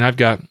safes, I've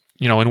got.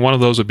 And one of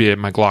those would be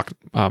my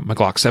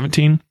Glock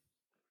 17.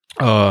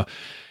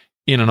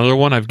 In another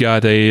one, I've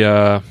got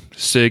a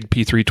SIG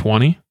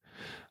P320.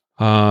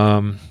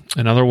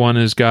 Another one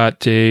has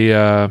got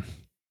a,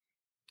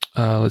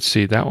 let's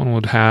see, that one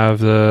would have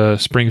the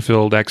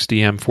Springfield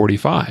XDM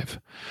 45.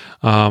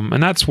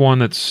 And that's one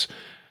that's,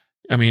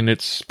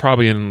 it's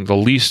probably in the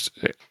least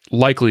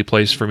likely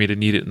place for me to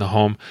need it in the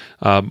home.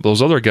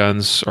 Those other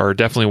guns are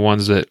definitely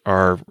ones that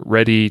are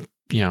ready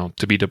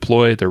to be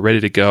deployed. They're ready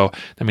to go.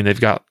 They've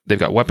got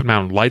weapon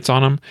mounted lights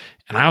on them.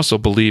 And I also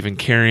believe in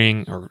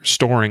carrying or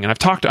storing. And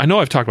I know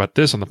I've talked about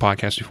this on the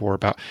podcast before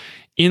about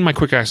in my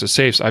quick access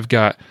safes, I've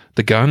got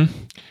the gun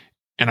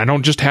and I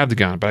don't just have the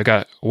gun, but I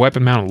got a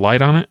weapon mounted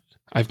light on it.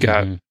 I've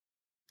got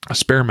a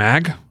spare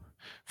mag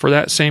for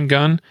that same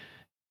gun.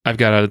 I've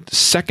got a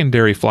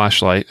secondary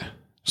flashlight,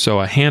 so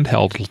a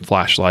handheld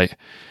flashlight.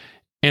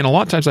 And a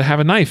lot of times I have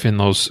a knife in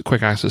those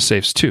quick access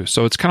safes too.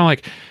 So it's kind of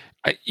like,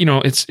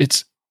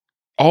 it's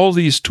all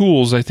these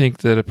tools I think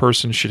that a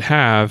person should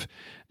have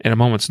at a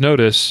moment's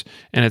notice.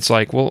 And it's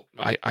like, well,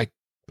 I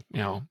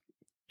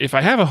if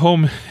I have a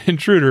home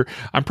intruder,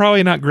 I'm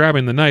probably not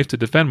grabbing the knife to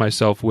defend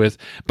myself with,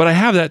 but I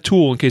have that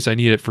tool in case I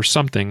need it for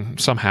something,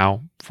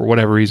 somehow, for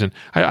whatever reason.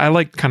 I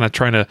like kind of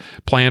trying to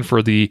plan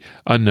for the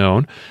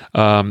unknown.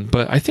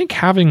 But I think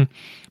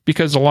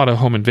because a lot of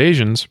home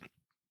invasions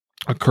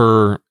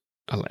occur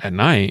at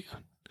night,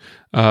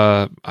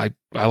 I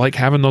like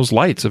having those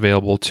lights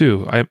available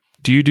too.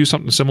 Do you do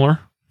something similar?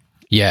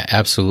 Yeah,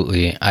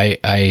 absolutely.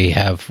 I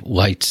have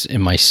lights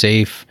in my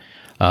safe.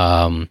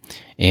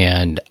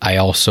 And I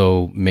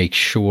also make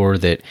sure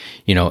that,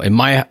 in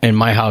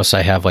my house,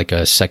 I have like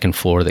a second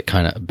floor, that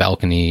kind of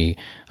balcony,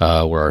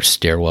 where our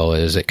stairwell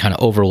is. It kind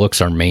of overlooks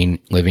our main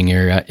living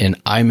area.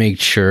 And I make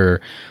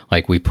sure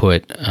like we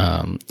put,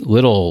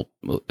 little,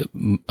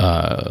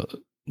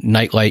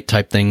 nightlight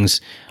type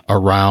things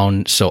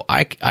around. So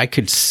I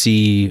could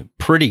see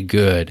pretty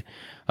good.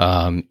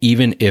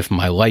 Even if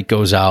my light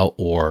goes out,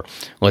 or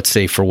let's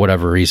say for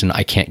whatever reason,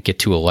 I can't get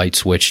to a light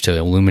switch to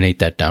illuminate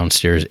that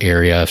downstairs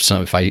area.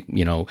 If I,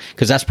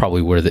 cause that's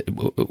probably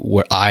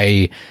where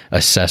I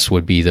assess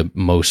would be the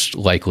most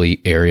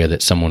likely area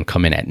that someone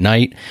come in at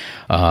night.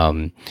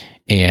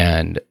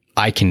 And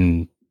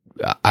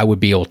I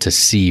would be able to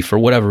see, for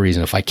whatever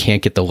reason, if I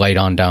can't get the light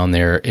on down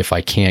there, if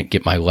I can't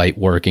get my light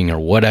working or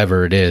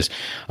whatever it is,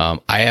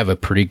 I have a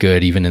pretty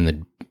good, even in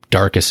the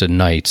darkest of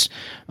nights,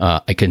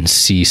 I can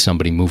see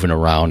somebody moving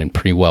around and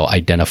pretty well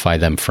identify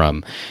them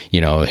from,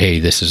 hey,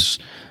 this is,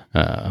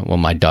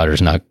 my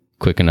daughter's not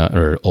quick enough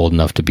or old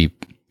enough to be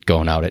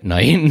going out at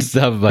night and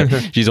stuff, but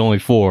she's only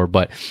 4.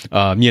 But,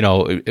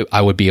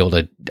 I would be able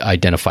to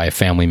identify a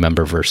family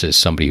member versus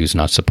somebody who's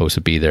not supposed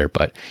to be there.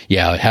 But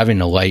yeah,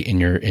 having a light in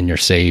your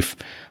safe,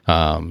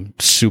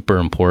 super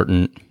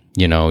important.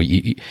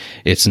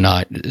 It's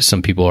not,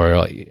 some people are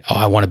like, oh,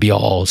 I want to be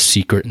all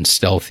secret and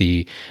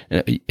stealthy.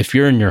 If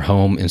you're in your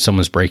home and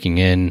someone's breaking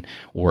in,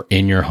 or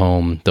in your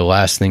home, the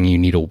last thing you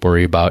need to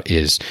worry about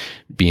is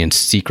being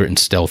secret and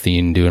stealthy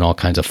and doing all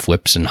kinds of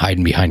flips and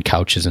hiding behind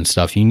couches and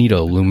stuff. You need to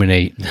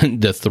illuminate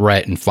the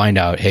threat and find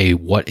out, hey,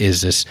 what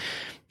is this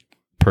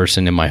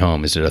person in my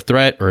home? Is it a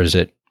threat, or is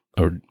it,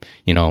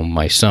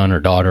 my son or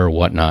daughter or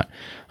whatnot?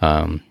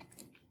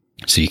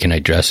 So you can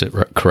address it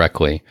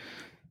correctly.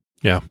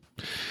 Yeah.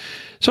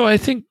 So I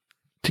think,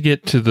 to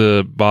get to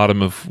the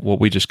bottom of what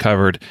we just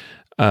covered,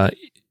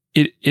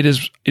 it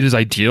is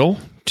ideal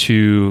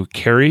to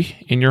carry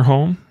in your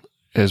home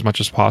as much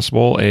as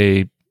possible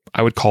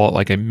I would call it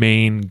like a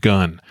main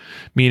gun,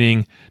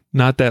 meaning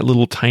not that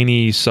little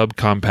tiny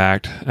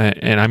subcompact,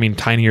 and I mean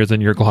tinier than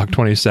your Glock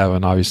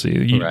 27.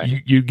 Obviously,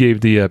 you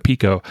gave the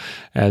Pico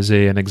as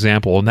an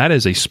example, and that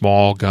is a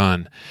small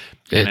gun.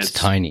 It's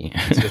tiny.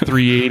 It's a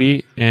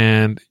 380,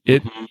 and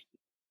it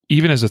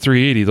even as a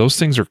 380, those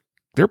things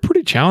they're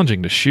pretty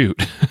challenging to shoot.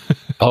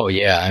 Oh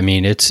yeah. I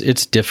mean, it's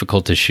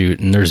difficult to shoot,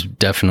 and there's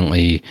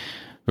definitely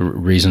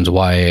reasons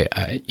why,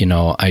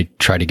 I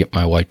try to get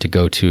my wife to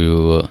go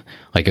to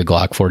like a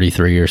Glock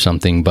 43 or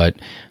something, but,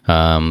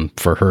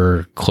 for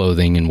her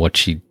clothing and what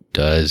she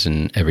does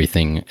and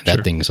everything,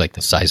 that thing's like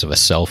the size of a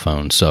cell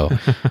phone. So,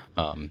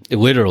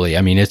 literally,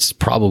 I mean, it's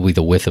probably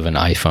the width of an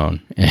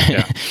iPhone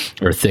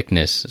or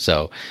thickness.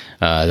 So,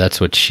 that's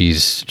what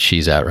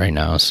she's at right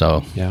now.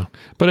 So, yeah,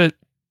 but at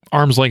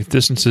arm's length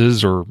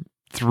distances or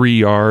 3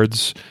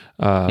 yards,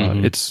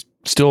 it's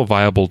still a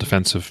viable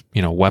defensive,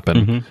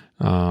 weapon.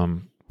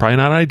 Probably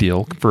not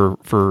ideal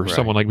for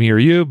someone like me or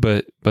you,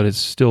 but it's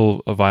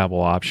still a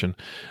viable option.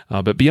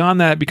 But beyond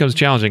that, it becomes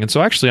challenging. And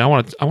so actually, I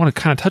want to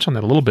kind of touch on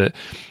that a little bit.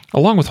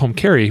 Along with home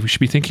carry, we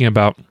should be thinking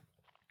about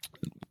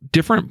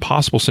different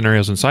possible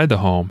scenarios inside the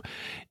home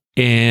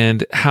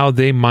and how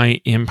they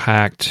might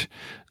impact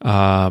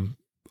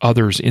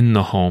others in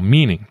the home.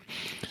 Meaning,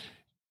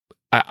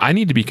 I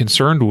need to be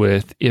concerned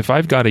with, if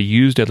I've got to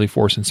use deadly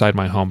force inside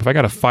my home, if I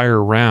got to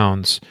fire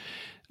rounds,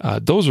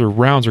 those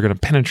rounds are going to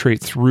penetrate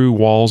through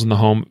walls in the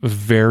home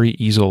very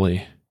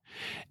easily.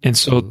 And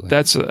so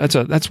that's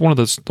one of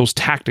those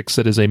tactics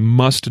that is a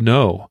must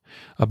know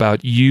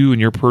about you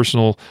and your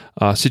personal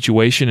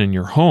situation in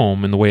your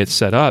home and the way it's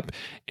set up,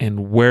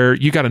 and where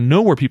you got to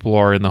know where people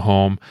are in the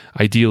home,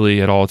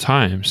 ideally at all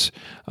times.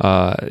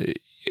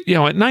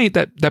 At night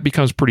that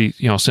becomes pretty,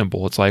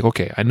 simple. It's like,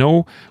 okay, I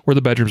know where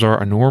the bedrooms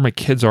are. I know where my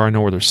kids are. I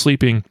know where they're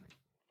sleeping.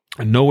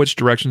 I know which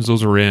directions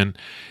those are in.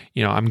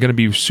 I'm going to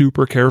be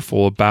super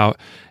careful about,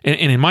 and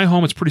in my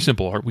home, it's pretty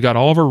simple. We got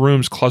all of our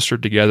rooms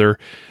clustered together.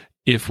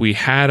 If we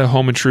had a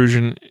home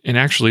intrusion, and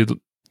actually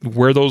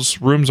where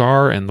those rooms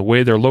are and the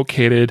way they're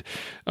located,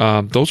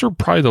 those are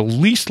probably the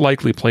least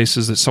likely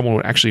places that someone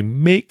would actually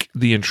make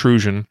the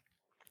intrusion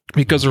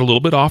because they're a little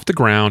bit off the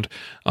ground.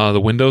 The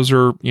windows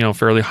are,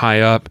 fairly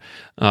high up.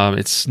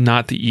 It's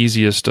not the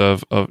easiest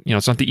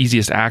it's not the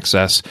easiest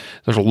access.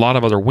 There's a lot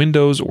of other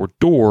windows or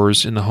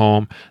doors in the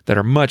home that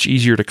are much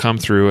easier to come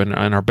through and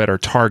are better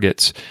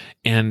targets.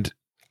 And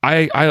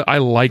I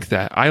like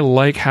that. I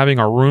like having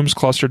our rooms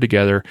clustered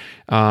together.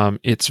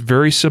 It's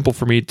very simple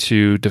for me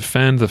to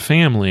defend the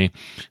family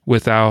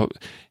without,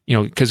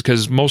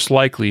 because most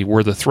likely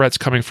where the threat's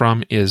coming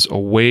from is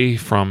away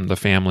from the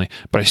family.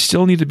 But I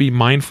still need to be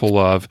mindful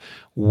of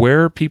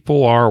where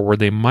people are, where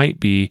they might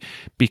be,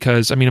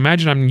 because,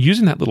 imagine I'm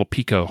using that little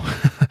Pico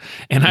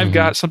and I've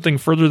got something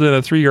further than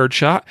a 3-yard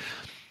shot.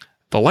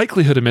 The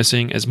likelihood of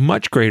missing is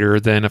much greater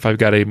than if I've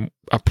got a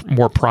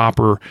more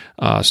proper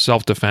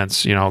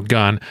self-defense,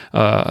 gun,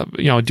 a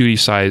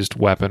duty-sized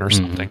weapon or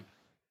something.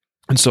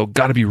 And so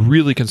got to be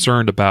really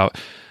concerned about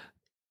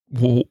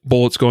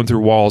bullets going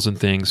through walls and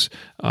things,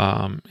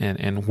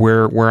 and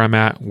where I'm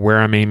at, where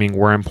I'm aiming,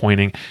 where I'm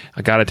pointing.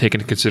 I got to take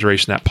into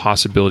consideration that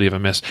possibility of a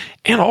miss.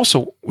 And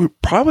also, we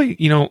probably,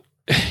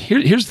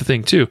 here's the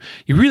thing too.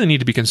 You really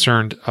need to be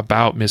concerned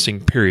about missing,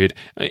 period.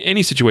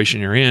 Any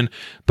situation you're in,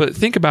 but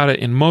think about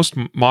it. In most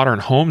modern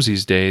homes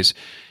these days,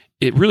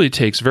 it really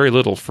takes very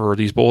little for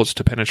these bullets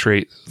to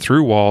penetrate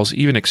through walls,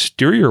 even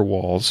exterior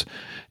walls,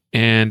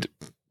 and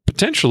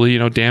potentially,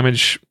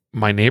 damage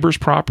my neighbor's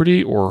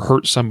property or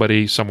hurt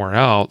somebody somewhere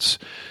else.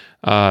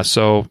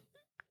 So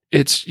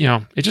it's,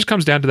 it just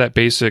comes down to that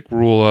basic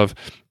rule of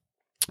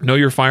know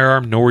your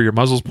firearm, know where your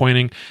muzzle's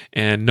pointing,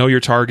 and know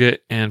your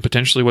target and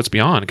potentially what's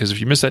beyond. Because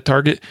if you miss that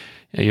target,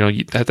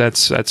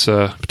 that's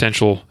a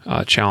potential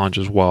challenge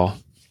as well.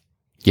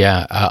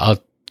 Yeah,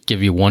 I'll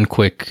give you one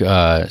quick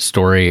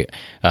story.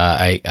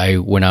 I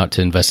went out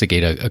to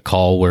investigate a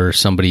call where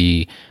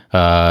somebody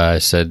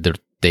said that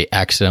they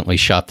accidentally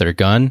shot their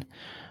gun.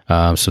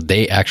 So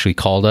they actually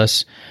called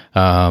us.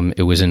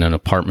 It was in an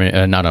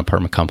apartment, not an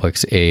apartment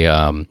complex,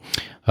 like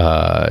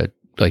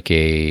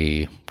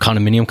a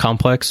condominium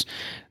complex.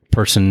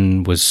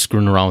 Person was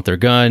screwing around with their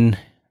gun,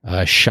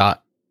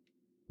 shot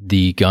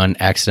the gun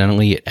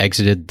accidentally. It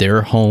exited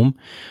their home,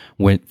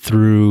 went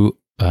through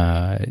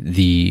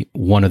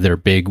one of their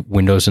big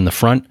windows in the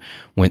front,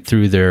 went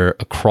through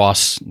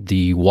across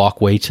the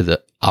walkway to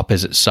the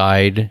opposite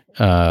side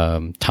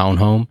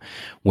townhome,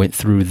 went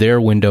through their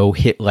window,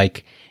 hit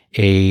like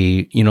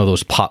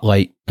those pot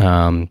light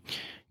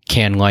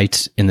can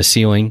lights in the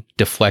ceiling,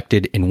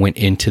 deflected and went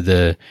into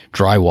the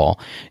drywall.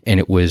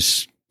 And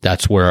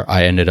that's where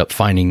I ended up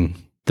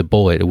finding the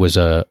bullet. It was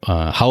a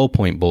hollow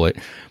point bullet,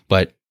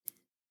 but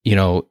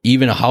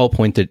even a hollow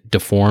point that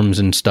deforms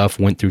and stuff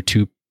went through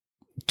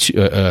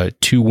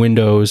two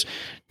windows,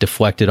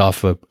 deflected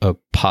off a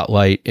pot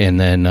light, and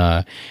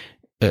then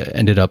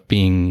ended up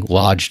being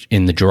lodged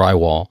in the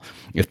drywall.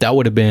 If that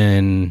would have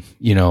been,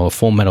 a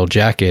Full Metal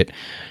Jacket,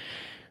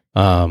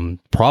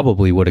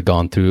 probably would have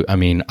gone through.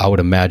 I would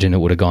imagine it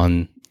would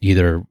have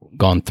either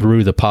gone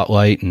through the pot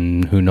light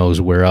and who knows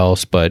where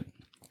else. But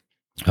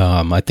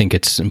I think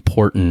it's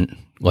important,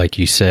 like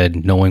you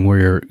said, knowing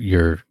where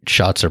your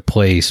shots are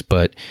placed,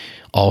 but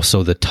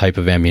also the type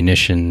of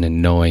ammunition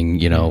and knowing,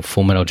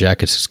 Full Metal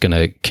Jackets is going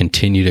to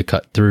continue to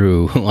cut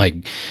through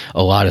like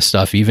a lot of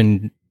stuff.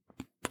 Even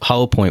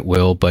hollow point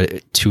will,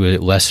 but to a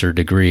lesser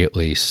degree at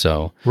least.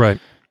 So right.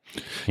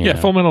 Yeah,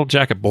 Full Metal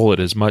Jacket bullet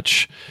is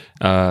much,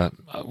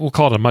 we'll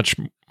call it a much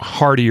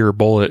hardier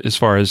bullet as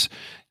far as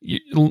a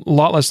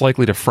lot less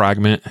likely to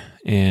fragment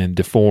and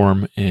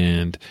deform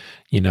and,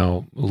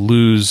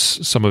 lose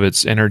some of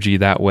its energy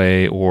that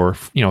way. Or,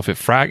 if it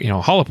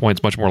hollow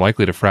point's much more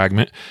likely to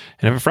fragment.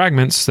 And if it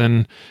fragments,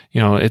 then,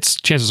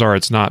 chances are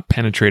it's not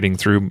penetrating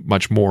through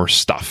much more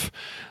stuff.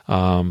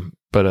 But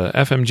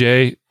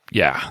FMJ,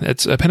 yeah,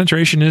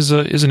 penetration is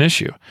an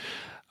issue.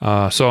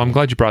 So I'm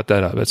glad you brought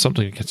that up. That's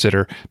something to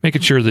consider,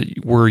 making sure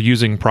that we're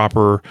using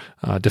proper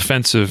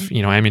defensive,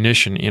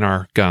 ammunition in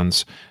our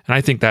guns. And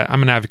I think that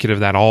I'm an advocate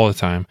of that all the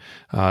time.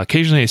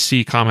 Occasionally I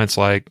see comments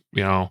like,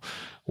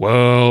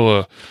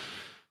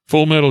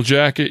 Full Metal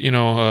Jacket,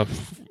 a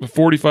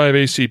 45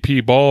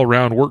 ACP ball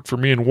round worked for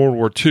me in World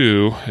War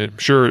II. I'm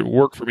sure it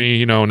worked for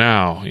me,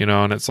 now,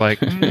 and it's like,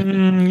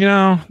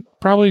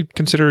 probably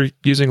consider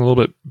using a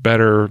little bit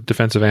better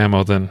defensive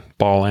ammo than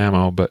ball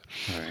ammo. But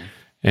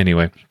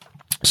anyway.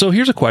 So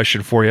here's a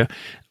question for you.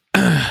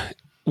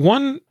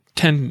 One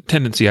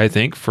tendency, I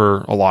think,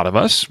 for a lot of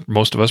us,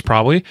 most of us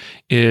probably,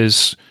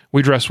 is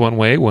we dress one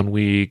way when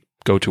we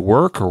go to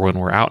work or when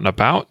we're out and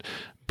about,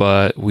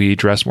 but we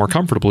dress more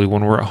comfortably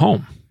when we're at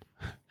home.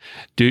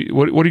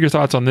 What are your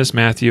thoughts on this,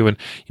 Matthew? And,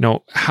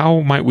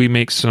 how might we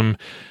make some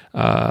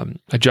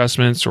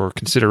adjustments or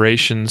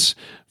considerations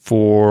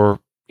for,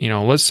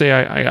 let's say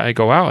I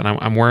go out and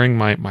I'm wearing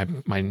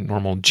my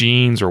normal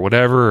jeans or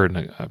whatever,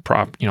 and a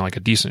prop, like a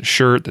decent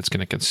shirt that's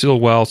going to conceal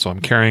well. So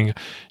I'm carrying,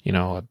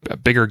 a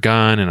bigger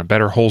gun and a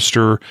better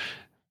holster.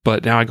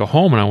 But now I go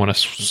home and I want to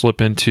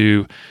slip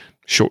into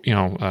short,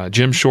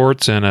 gym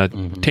shorts and a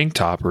tank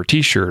top or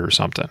t-shirt or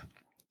something.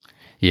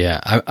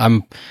 Yeah,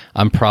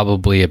 I'm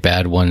probably a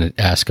bad one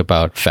to ask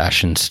about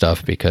fashion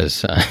stuff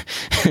because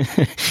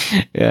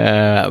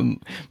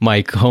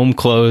my home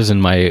clothes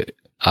and my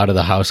out of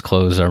the house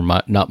clothes are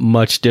not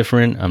much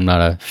different. I'm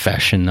not a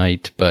fashion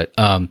knight, but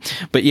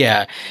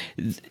yeah,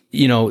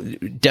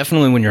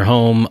 definitely when you're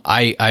home,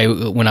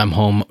 when I'm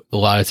home, a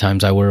lot of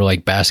times I wear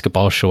like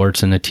basketball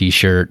shorts and a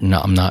t-shirt, and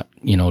I'm not,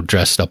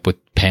 dressed up with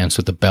pants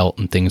with a belt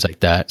and things like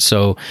that.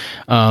 So,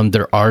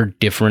 there are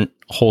different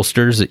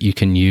holsters that you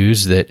can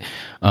use that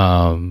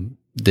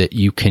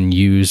you can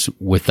use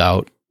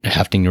without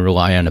having to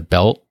rely on a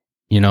belt.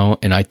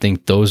 And I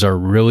think those are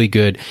really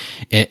good.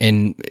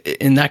 And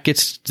that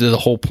gets to the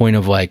whole point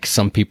of like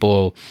some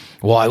people,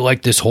 well, I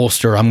like this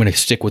holster. I'm going to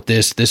stick with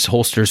this. This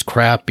holster's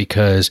crap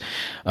because,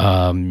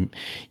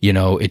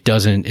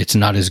 it's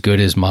not as good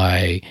as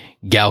my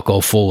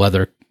Galco full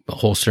leather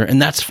holster.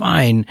 And that's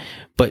fine.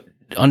 But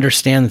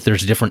understand that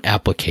there's different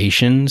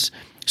applications.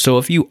 So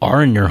if you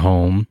are in your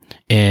home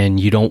and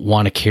you don't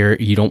want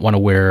to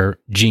wear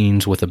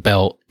jeans with a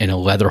belt and a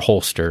leather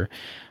holster,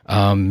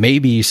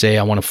 maybe you say,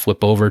 I want to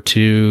flip over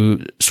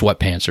to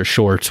sweatpants or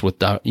shorts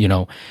without,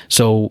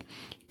 so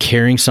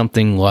carrying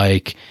something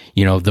like,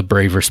 the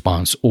Brave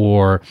Response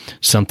or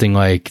something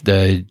like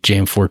the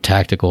JM4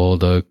 Tactical,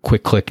 the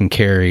quick click and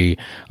carry,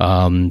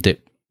 that,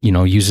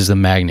 uses a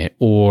magnet,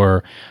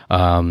 or,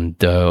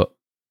 the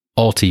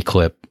Alti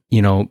clip,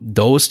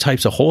 those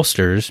types of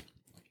holsters,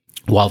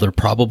 while they're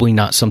probably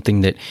not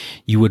something that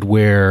you would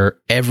wear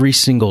every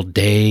single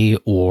day,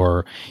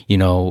 or,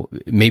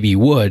 maybe you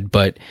would,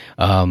 but,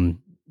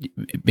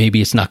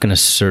 maybe it's not going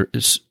to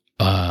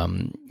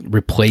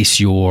replace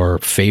your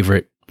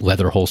favorite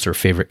leather holster,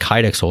 favorite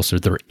Kydex holster.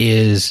 There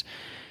is,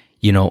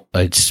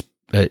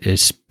 a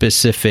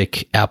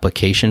specific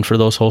application for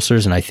those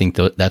holsters. And I think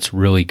that's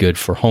really good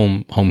for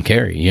home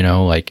carry,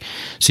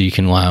 so you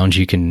can lounge,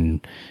 you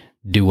can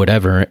do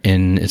whatever,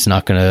 and it's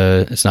not going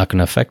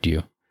to affect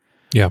you.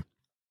 Yeah.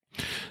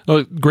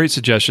 Well, great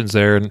suggestions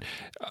there. And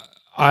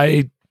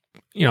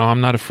I'm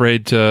not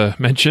afraid to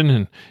mention,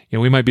 and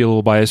we might be a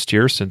little biased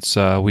here since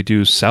we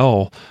do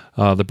sell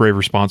the Brave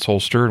Response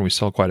holster, and we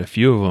sell quite a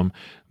few of them.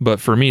 But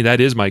for me, that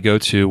is my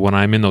go-to when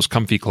I'm in those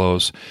comfy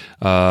clothes.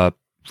 And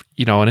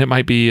it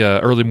might be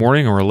early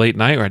morning or a late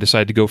night where I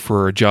decide to go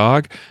for a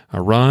jog,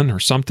 a run, or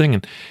something.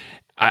 And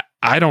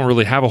I don't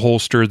really have a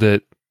holster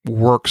that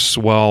works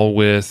well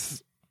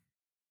with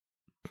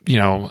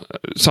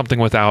something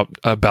without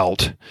a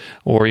belt,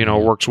 or,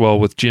 works well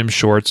with gym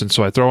shorts. And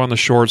so I throw on the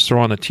shorts,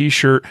 throw on the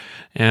t-shirt,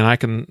 and I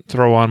can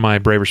throw on my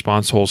Brave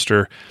Response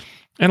holster.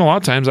 And a lot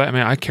of times,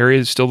 I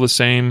carry still the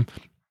same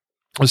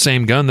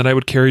gun that I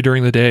would carry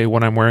during the day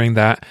when I'm wearing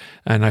that.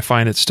 And I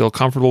find it's still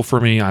comfortable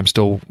for me. I'm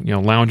still,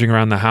 lounging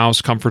around the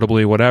house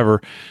comfortably, whatever.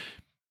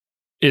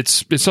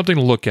 It's something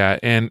to look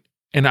at. And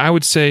I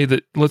would say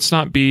that we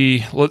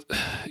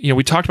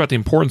talked about the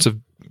importance of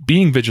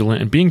being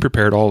vigilant and being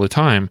prepared all the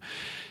time.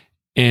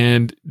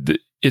 And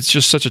it's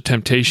just such a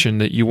temptation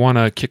that you want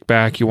to kick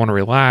back, you want to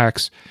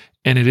relax,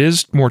 and it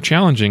is more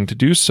challenging to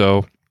do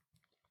so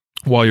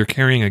while you're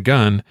carrying a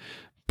gun.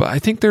 But I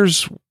think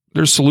there's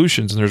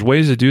solutions and there's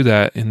ways to do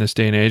that in this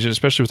day and age, and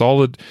especially with all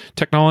the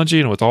technology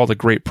and with all the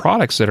great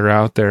products that are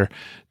out there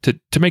to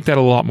make that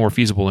a lot more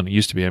feasible than it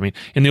used to be. I mean,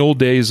 in the old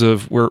days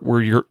of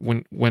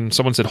when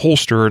someone said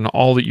holster and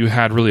all that you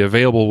had really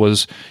available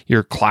was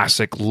your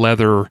classic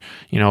leather,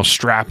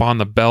 strap on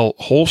the belt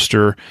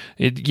holster,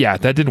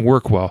 that didn't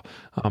work well.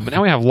 But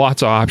now we have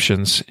lots of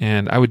options,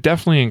 and I would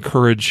definitely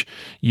encourage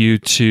you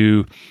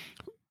to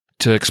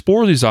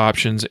explore these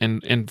options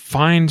and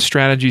find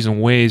strategies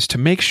and ways to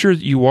make sure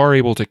that you are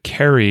able to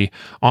carry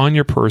on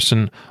your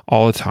person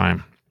all the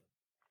time,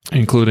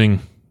 including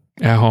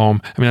at home.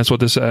 I mean, that's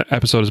what this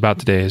episode is about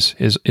today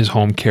is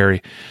home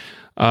carry.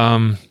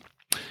 What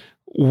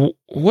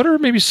are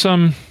maybe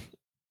some,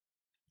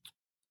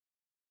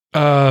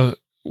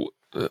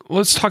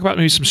 let's talk about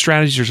maybe some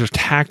strategies or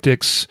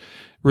tactics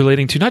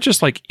relating to not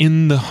just like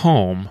in the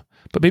home,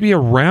 but maybe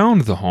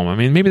around the home. I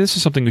mean, maybe this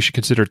is something we should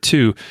consider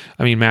too.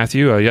 I mean,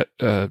 Matthew, I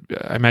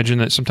imagine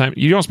that sometimes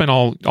you don't spend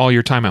all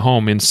your time at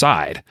home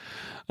inside.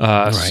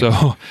 Right.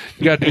 So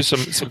you got to do some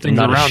things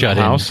around the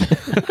house.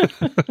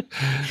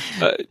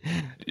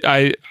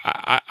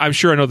 I'm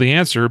sure I know the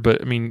answer,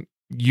 but I mean,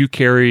 you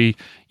carry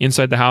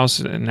inside the house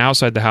and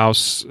outside the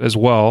house as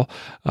well.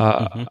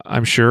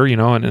 I'm sure,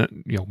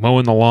 and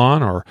mowing the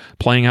lawn or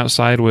playing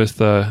outside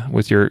with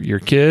your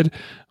kid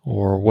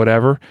or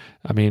whatever.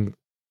 I mean,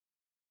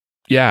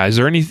 yeah. Is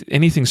there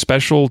anything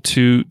special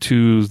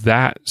to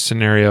that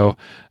scenario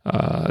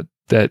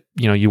that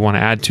you want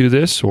to add to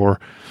this, or?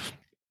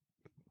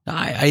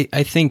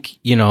 I think,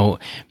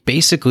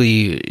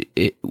 basically,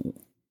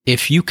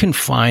 if you can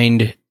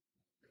find,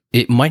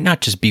 it might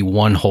not just be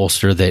one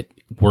holster that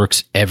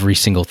works every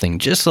single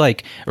thing,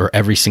 or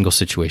every single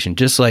situation.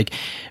 Just like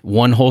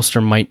one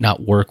holster might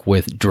not work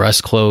with dress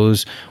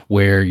clothes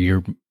where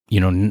you're,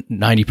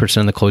 90%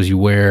 of the clothes you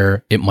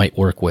wear, it might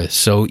work with.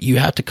 So you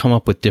have to come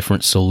up with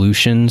different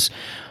solutions.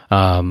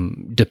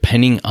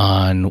 depending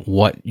on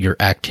what your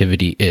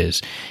activity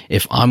is.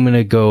 If I'm going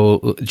to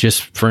go,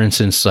 just for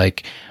instance,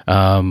 like,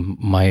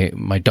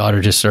 my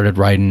daughter just started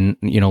riding,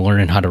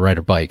 learning how to ride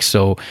her bike.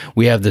 So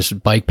we have this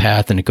bike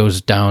path and it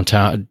goes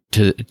downtown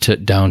to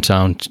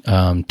downtown,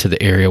 to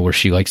the area where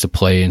she likes to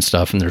play and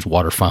stuff. And there's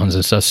water fountains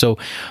and stuff. So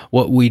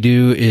what we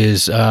do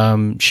is,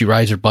 she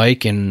rides her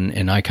bike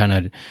and I kind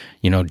of,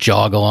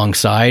 jog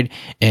alongside.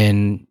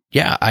 And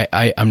yeah,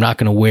 I'm not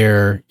going to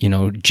wear,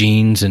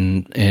 jeans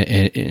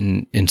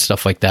and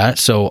stuff like that.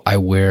 So I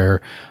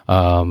wear,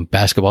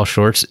 basketball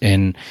shorts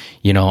and,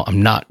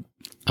 I'm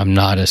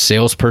not a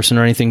salesperson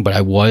or anything, but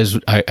I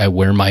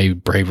wear my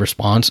Brave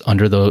Response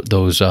under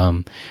those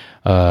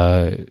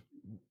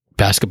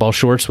basketball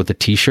shorts with a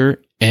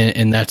t-shirt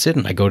and that's it.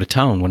 And I go to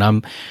town when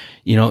I'm,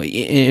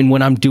 and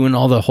when I'm doing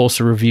all the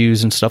holster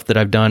reviews and stuff that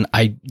I've done,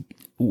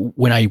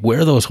 when I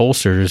wear those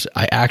holsters,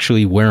 I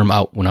actually wear them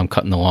out when I'm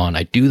cutting the lawn.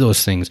 I do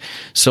those things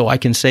so I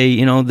can say,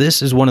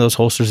 this is one of those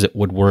holsters that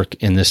would work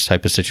in this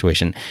type of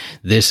situation.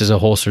 This is a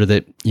holster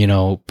that,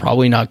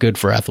 probably not good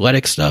for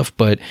athletic stuff,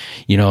 but,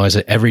 as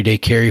an everyday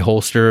carry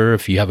holster,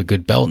 if you have a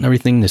good belt and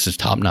everything, this is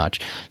top notch.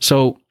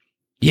 So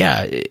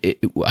yeah,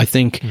 I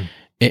think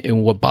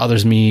and what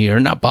bothers me, or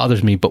not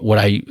bothers me, but what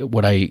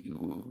I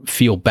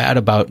feel bad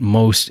about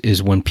most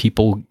is when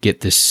people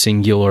get this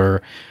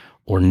singular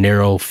or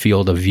narrow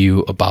field of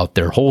view about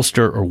their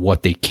holster or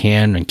what they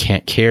can and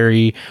can't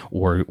carry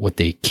or what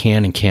they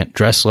can and can't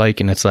dress like.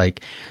 And it's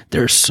like,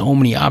 there's so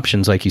many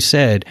options, like you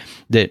said,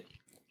 that,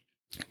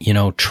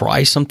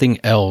 try something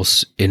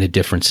else in a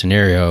different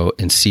scenario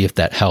and see if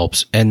that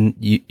helps. And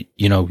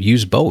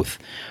use both.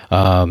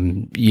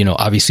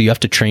 Obviously you have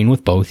to train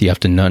with both. You have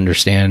to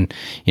understand,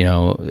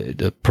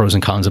 the pros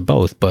and cons of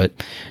both, but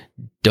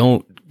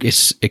don't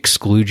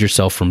exclude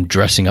yourself from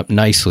dressing up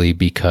nicely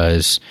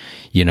because,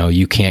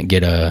 you can't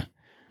get a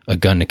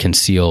gun to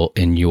conceal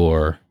in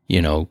your,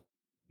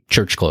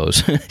 church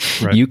clothes.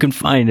 Right. You can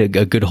find a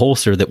good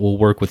holster that will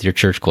work with your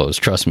church clothes.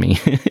 Trust me.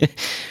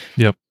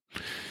 Yep.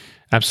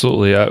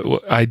 Absolutely.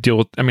 I deal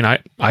with,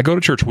 I go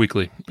to church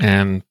weekly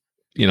and,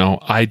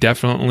 I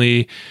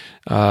definitely,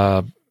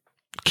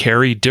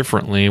 carry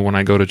differently when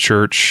I go to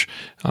church,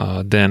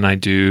 than I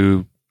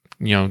do,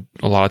 a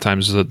lot of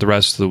times the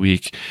rest of the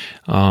week.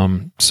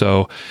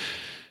 So,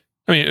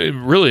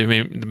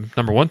 the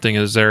number one thing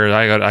is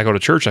I go to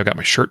church, I've got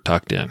my shirt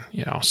tucked in,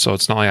 so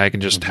it's not like I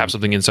can just have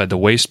something inside the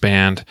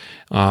waistband,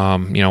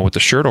 with the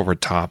shirt over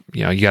top.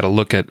 You got to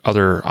look at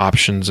other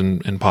options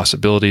and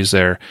possibilities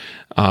there.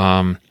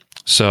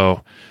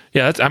 So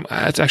yeah,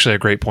 that's actually a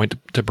great point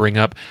to bring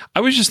up.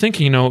 I was just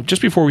thinking,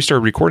 just before we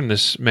started recording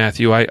this,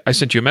 Matthew, I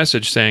sent you a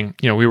message saying,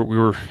 we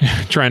were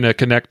trying to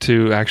connect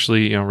to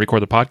actually,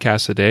 record the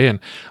podcast today. And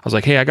I was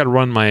like, hey, I got to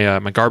run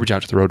my garbage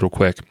out to the road real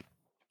quick.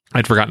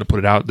 I'd forgotten to put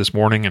it out this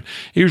morning, and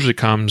it usually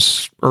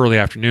comes early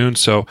afternoon.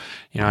 So,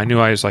 I knew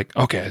I was like,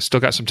 okay, I still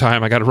got some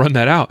time. I got to run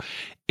that out.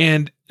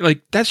 And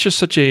like, that's just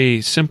such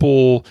a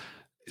simple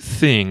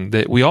thing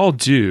that we all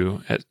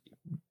do at,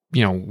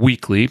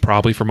 weekly,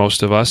 probably for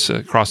most of us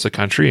across the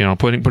country,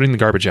 putting the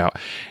garbage out.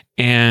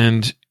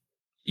 And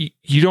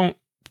you don't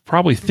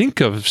probably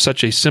think of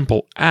such a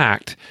simple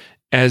act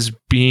as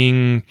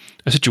being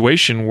a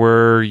situation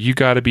where you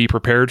got to be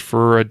prepared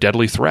for a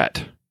deadly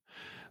threat.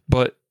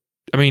 But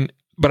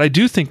I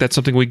do think that's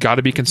something we got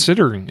to be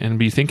considering and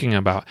be thinking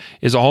about,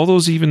 is all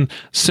those even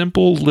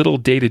simple little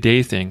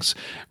day-to-day things,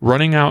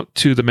 running out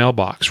to the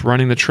mailbox,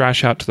 running the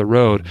trash out to the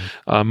road,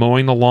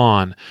 mowing the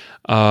lawn,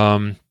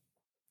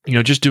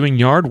 just doing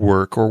yard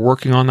work or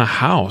working on the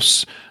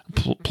house,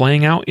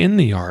 playing out in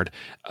the yard.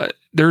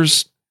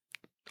 There's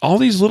all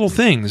these little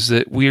things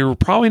that we're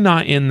probably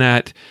not in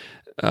that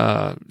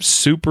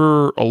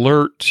super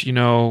alert,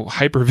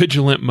 hyper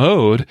vigilant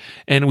mode,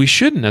 and we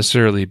shouldn't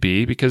necessarily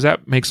be, because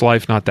that makes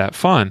life not that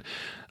fun.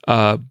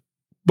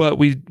 But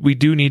we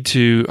do need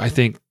to, I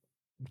think,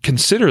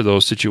 consider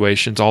those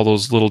situations, all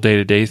those little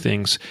day-to-day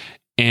things,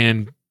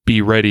 and be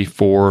ready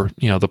for,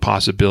 the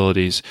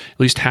possibilities. At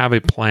least have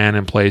a plan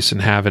in place and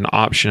have an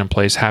option in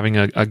place, having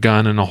a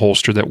gun and a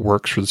holster that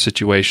works for the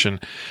situation.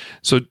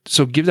 So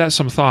give that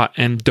some thought,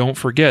 and don't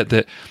forget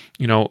that,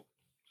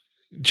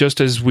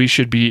 just as we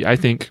should be, I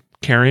think,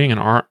 carrying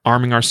and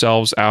arming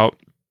ourselves out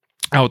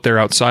there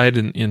outside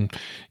in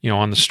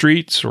on the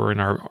streets or in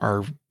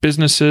our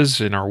businesses,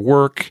 in our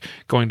work,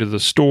 going to the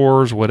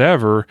stores,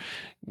 whatever,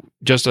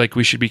 just like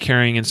we should be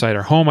carrying inside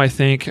our home, I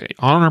think,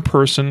 on our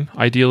person,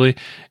 ideally.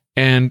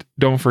 And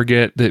don't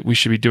forget that we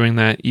should be doing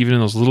that even in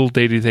those little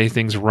day-to-day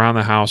things around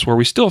the house where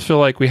we still feel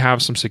like we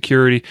have some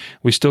security.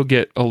 We still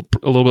get a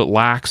little bit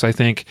lax, I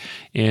think,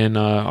 in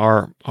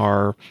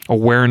our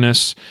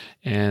awareness,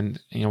 and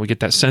we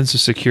get that sense of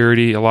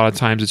security. A lot of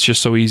times, it's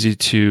just so easy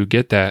to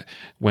get that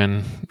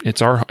when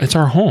it's our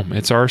home,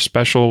 it's our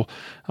special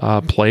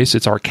place,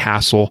 it's our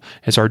castle,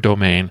 it's our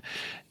domain.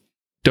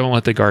 Don't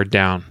let the guard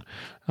down.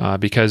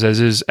 because as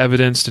is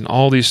evidenced in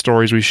all these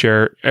stories we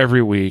share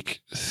every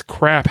week,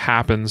 crap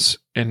happens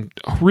and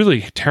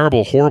really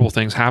terrible, horrible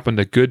things happen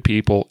to good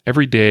people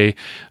every day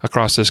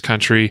across this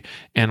country.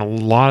 And a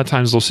lot of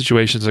times those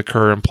situations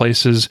occur in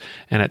places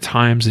and at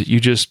times that you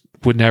just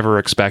would never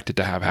expect it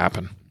to have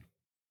happen.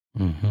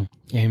 Mm-hmm.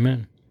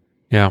 Amen.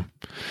 Yeah.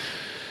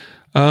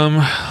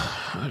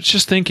 I was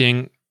just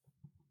thinking,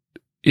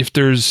 if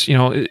there's,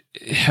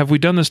 have we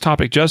done this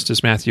topic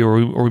justice, Matthew? Or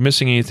are we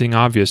missing anything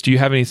obvious? Do you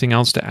have anything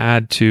else to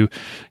add to,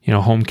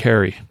 home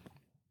carry?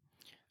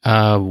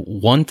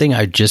 One thing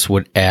I just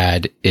would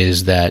add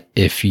is that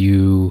if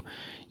you,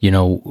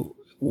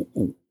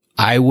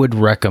 I would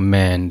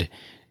recommend,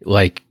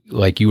 like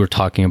you were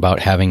talking about,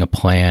 having a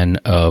plan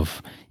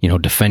of,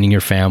 defending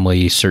your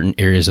family, certain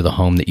areas of the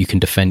home that you can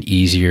defend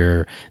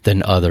easier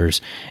than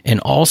others. And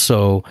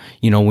also,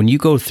 when you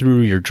go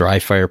through your dry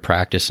fire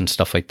practice and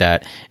stuff like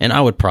that, and I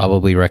would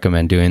probably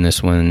recommend doing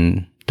this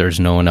when there's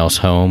no one else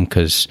home,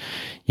 because,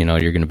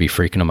 you're going to be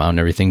freaking them out and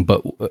everything.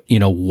 But,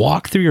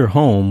 walk through your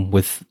home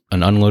with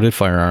an unloaded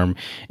firearm.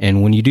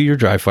 And when you do your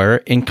dry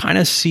fire, and kind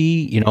of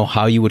see,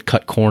 how you would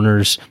cut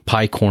corners,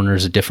 pie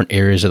corners at different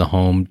areas of the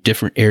home,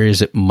 different areas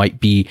that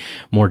might be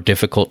more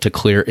difficult to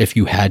clear if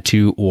you had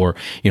to, or,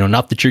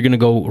 not that you're going to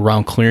go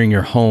around clearing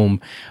your home,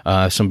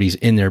 if somebody's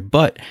in there,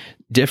 but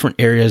different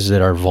areas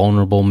that are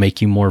vulnerable,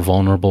 make you more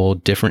vulnerable,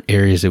 different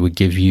areas that would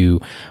give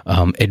you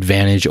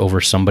advantage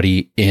over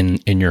somebody in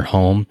your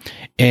home,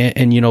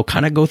 and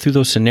kind of go through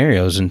those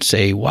scenarios and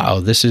say, wow,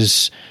 this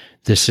is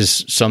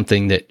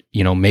something that,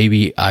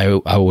 maybe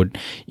I would,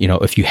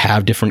 if you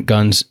have different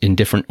guns in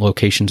different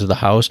locations of the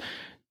house,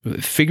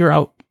 figure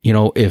out,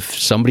 if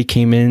somebody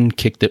came in,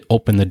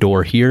 opened the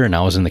door here, and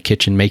I was in the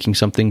kitchen making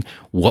something,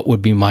 what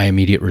would be my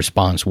immediate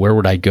response? Where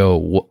would I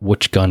go?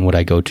 Which gun would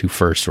I go to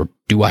first? Or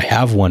do I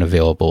have one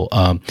available?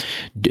 Or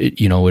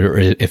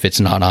if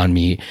it's not on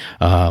me,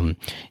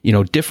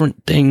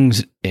 different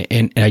things,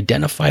 and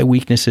identify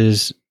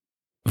weaknesses,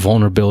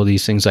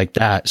 vulnerabilities, things like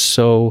that.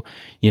 So,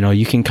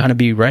 you can kind of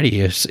be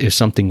ready if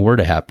something were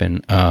to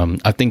happen.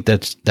 I think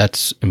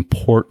that's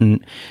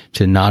important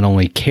to not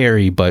only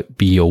carry, but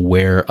be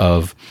aware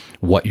of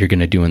what you're going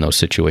to do in those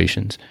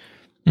situations.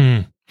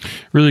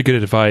 Really good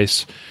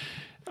advice.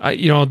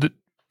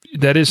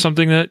 That is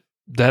something that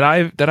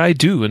I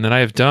do and that I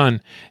have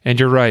done. And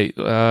you're right.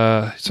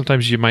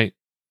 Sometimes you might,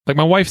 like,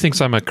 my wife thinks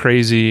I'm a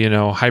crazy,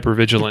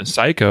 hypervigilant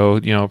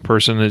psycho,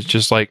 person that's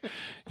just like,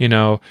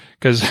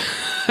 because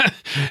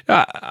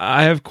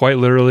I have quite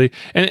literally,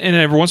 and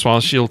every once in a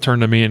while she'll turn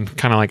to me and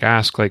kind of like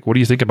ask, like, what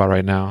do you think about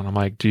right now? And I'm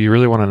like, do you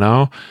really want to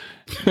know?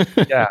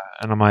 Yeah.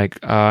 And I'm like,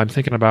 I'm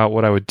thinking about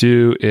what I would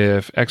do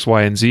if X,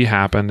 Y, and Z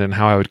happened and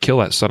how I would kill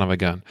that son of a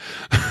gun.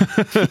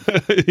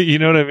 You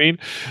know what I mean?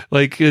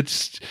 Like,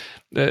 it's,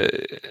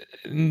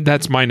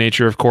 that's my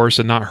nature, of course,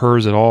 and not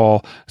hers at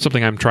all.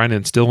 Something I'm trying to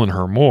instill in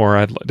her more.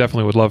 I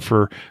definitely would love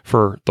for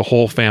the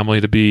whole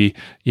family to be,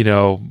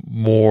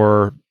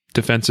 more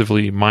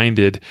defensively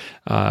minded.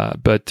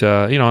 But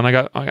and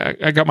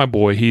I got my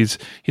boy. He's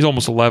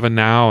almost 11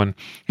 now, and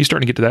he's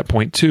starting to get to that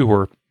point too,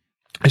 where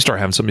I start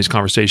having some of these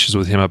conversations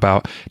with him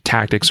about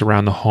tactics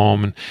around the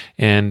home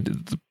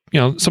and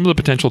some of the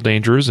potential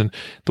dangers and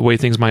the way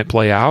things might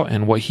play out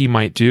and what he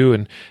might do.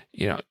 And,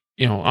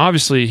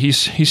 obviously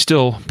he's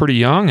still pretty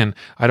young, and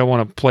I don't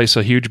want to place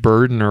a huge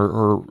burden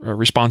or a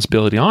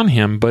responsibility on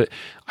him, but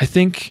I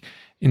think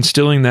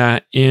instilling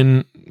that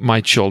in my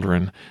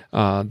children,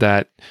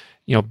 that,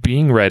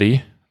 being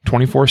ready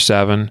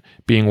 24/7,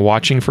 being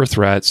watching for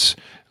threats,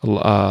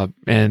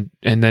 and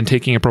then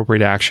taking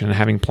appropriate action and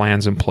having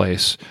plans in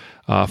place.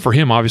 For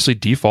him, obviously,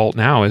 default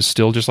now is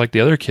still just like the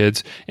other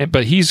kids,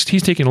 but he's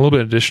taking a little bit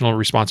of additional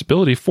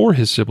responsibility for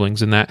his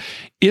siblings in that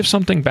if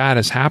something bad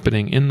is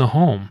happening in the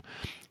home,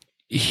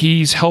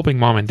 he's helping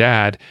mom and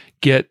dad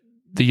get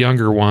the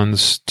younger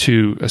ones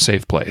to a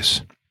safe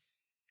place.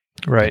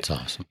 Right. That's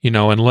awesome.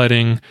 And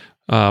letting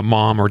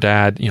mom or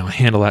dad,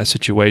 handle that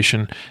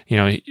situation.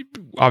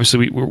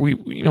 Obviously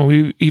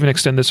we even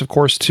extend this, of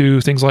course,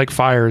 to things like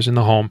fires in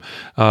the home,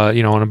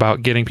 and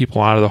about getting people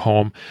out of the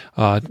home,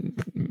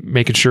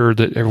 making sure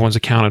that everyone's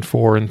accounted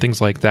for and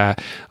things like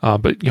that.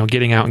 But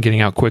getting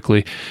out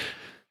quickly.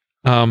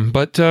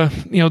 But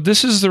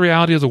this is the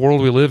reality of the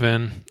world we live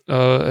in,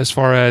 as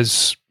far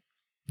as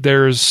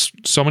there's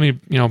so many,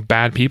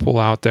 bad people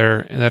out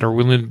there that are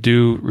willing to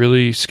do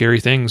really scary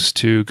things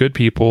to good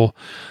people.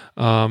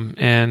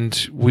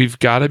 And we've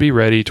got to be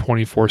ready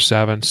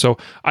 24/7. So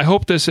I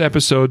hope this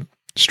episode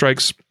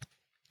strikes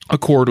a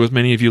chord with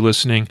many of you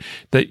listening,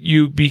 that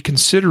you be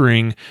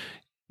considering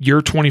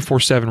your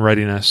 24/7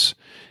 readiness.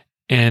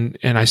 And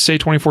I say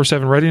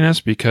 24/7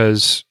 readiness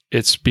because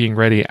it's being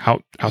ready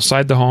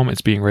outside the home.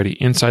 It's being ready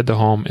inside the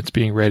home. It's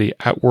being ready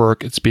at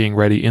work. It's being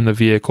ready in the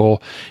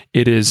vehicle.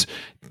 It is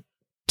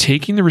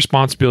taking the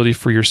responsibility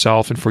for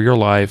yourself and for your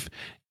life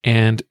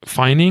and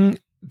finding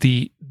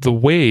the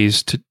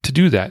ways to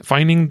do that,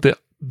 finding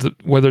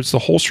whether it's the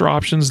holster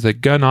options, the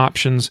gun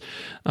options,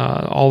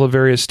 all the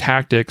various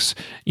tactics,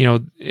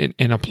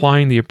 in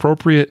applying the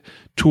appropriate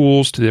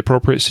tools to the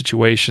appropriate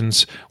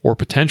situations or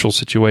potential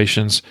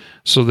situations,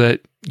 so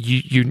that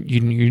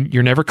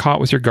you're never caught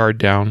with your guard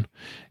down,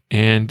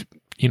 and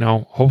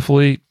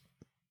hopefully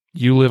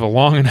you live a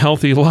long and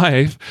healthy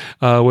life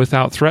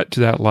without threat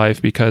to that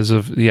life because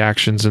of the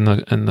actions and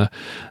the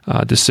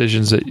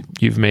decisions that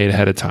you've made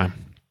ahead of time.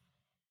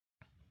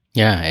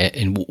 Yeah,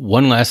 and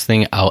one last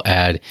thing I'll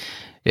add: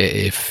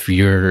 if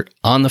you're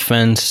on the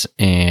fence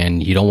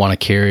and you don't want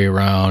to carry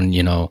around,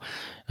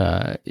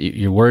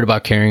 you're worried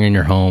about carrying in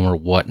your home or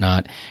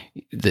whatnot,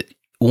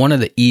 one of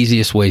the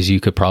easiest ways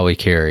you could probably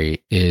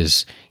carry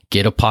is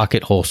get a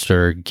pocket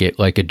holster, get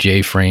like a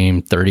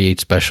J-frame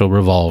 38 special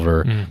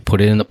revolver, put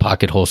it in the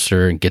pocket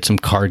holster, and get some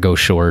cargo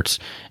shorts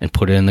and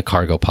put it in the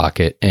cargo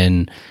pocket.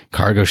 And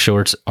cargo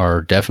shorts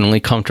are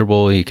definitely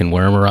comfortable. You can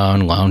wear them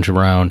around, lounge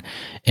around,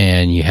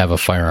 and you have a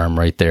firearm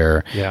right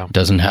there. Yeah.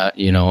 Doesn't have,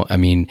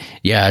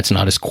 it's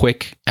not as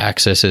quick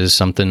access as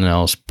something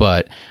else,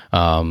 but,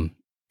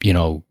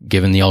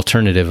 given the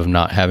alternative of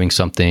not having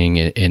something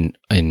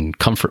in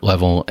comfort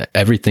level,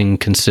 everything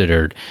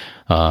considered,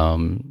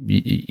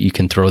 you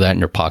can throw that in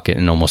your pocket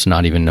and almost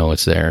not even know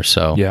it's there.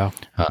 So yeah,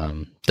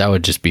 that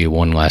would just be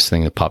one last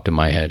thing that popped in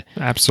my head.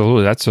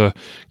 Absolutely. That's a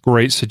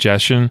great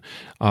suggestion.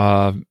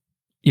 My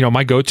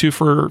go-to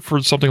for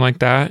something like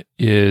that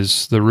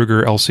is the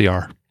Ruger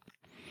LCR.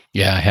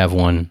 Yeah, I have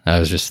one. I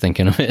was just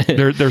thinking of it.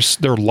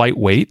 They're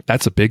lightweight.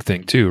 That's a big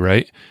thing too,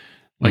 right?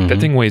 Like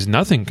that thing weighs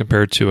nothing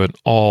compared to an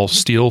all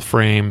steel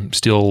frame,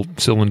 steel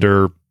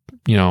cylinder,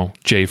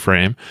 J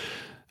frame.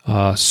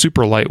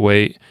 Super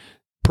lightweight,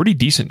 pretty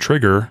decent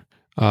trigger.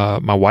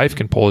 My wife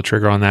can pull the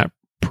trigger on that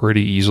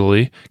pretty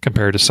easily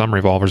compared to some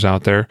revolvers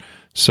out there.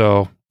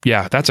 So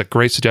yeah, that's a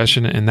great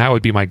suggestion, and that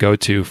would be my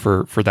go-to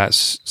for that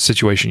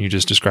situation you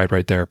just described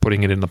right there,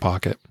 putting it in the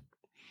pocket.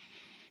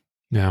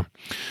 Yeah.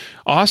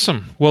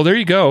 Awesome. Well, there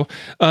you go.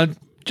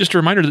 Just a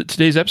reminder that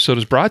today's episode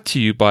is brought to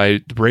you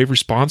by the Brave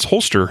Response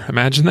holster.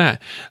 Imagine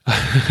that.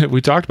 We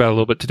talked about it a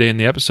little bit today in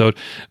the episode.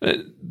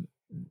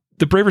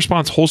 The Brave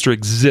Response holster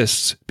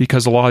exists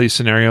because a lot of these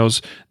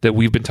scenarios that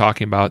we've been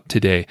talking about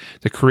today.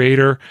 The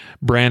creator,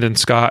 Brandon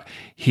Scott,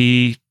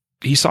 he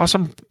saw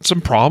some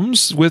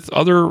problems with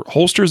other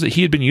holsters that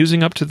he had been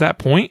using up to that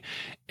point,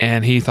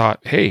 and he thought,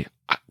 hey,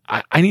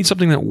 I need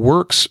something that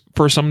works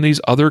for some of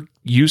these other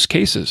use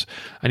cases.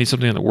 I need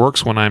something that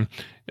works when I'm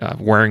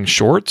wearing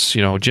shorts,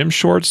 gym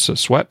shorts,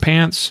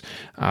 sweatpants.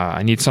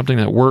 I need something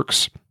that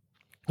works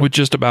with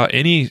just about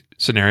any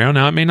scenario.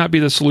 Now, it may not be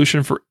the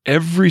solution for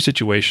every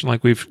situation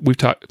like we've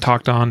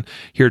talked on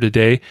here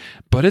today,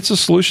 but it's a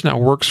solution that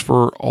works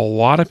for a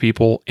lot of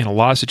people in a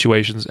lot of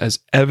situations, as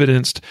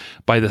evidenced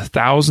by the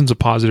thousands of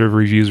positive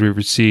reviews we've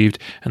received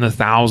and the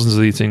thousands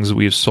of these things that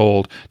we've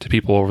sold to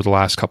people over the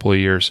last couple of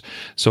years.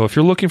 So if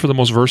you're looking for the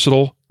most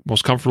versatile,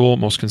 most comfortable,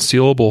 most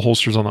concealable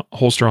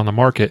holster on the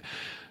market,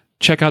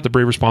 check out the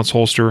Brave Response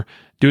holster.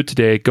 Do it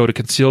today. Go to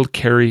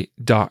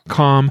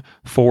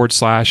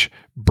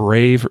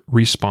concealedcarry.com/Brave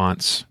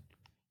Response.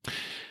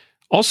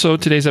 Also,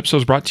 today's episode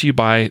is brought to you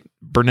by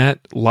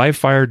Burnett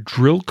Livefire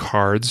drill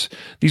cards.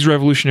 These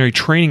revolutionary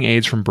training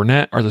aids from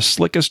Burnett are the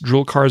slickest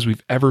drill cards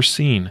we've ever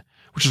seen,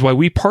 which is why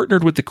we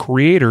partnered with the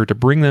creator to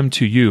bring them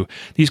to you.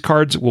 These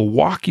cards will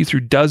walk you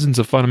through dozens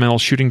of fundamental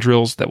shooting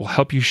drills that will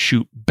help you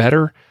shoot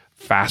better,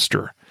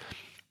 faster.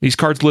 These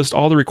cards list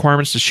all the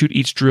requirements to shoot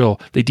each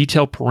drill. They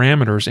detail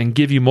parameters and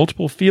give you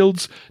multiple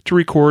fields to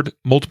record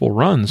multiple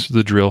runs for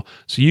the drill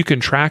so you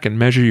can track and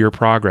measure your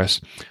progress.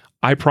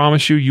 I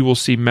promise you will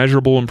see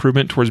measurable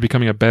improvement towards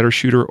becoming a better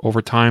shooter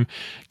over time.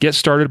 Get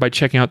started by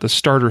checking out the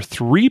Starter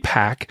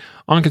 3-pack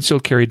on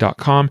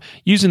concealedcarry.com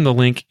using the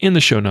link in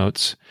the show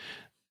notes.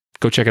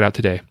 Go check it out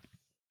today.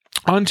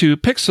 On to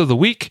picks of the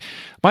week.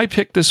 My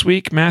pick this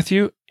week,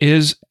 Matthew,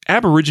 is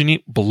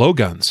Aborigine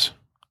blowguns.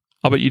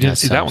 I'll bet you didn't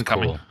see that one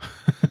coming. Cool.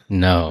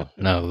 No,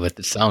 but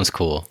it sounds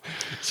cool.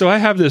 So I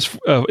have this,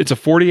 it's a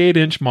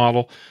 48-inch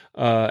model,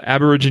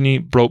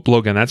 Aborigine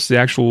blowgun. That's the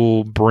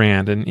actual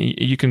brand. And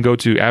you can go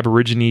to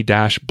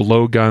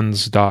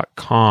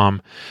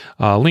aborigine-blowguns.com.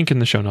 Link in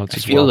the show notes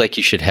as well. I feel like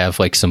you should have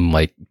like some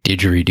like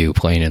didgeridoo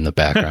playing in the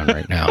background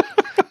right now.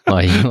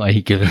 while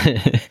you give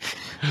it.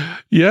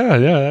 Yeah.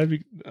 That'd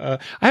be, I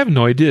have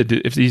no idea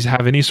if these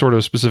have any sort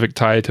of specific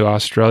tie to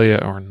Australia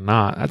or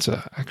not. That's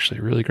actually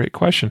a really great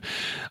question.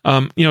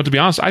 To be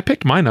honest, I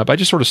picked mine up. I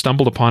just sort of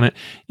stumbled upon it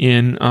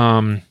in,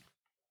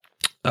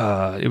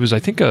 it was, I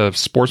think, a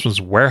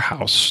Sportsman's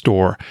Warehouse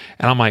store.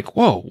 And I'm like,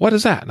 whoa, what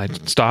is that? And I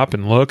stop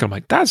and look. I'm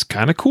like, that's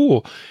kind of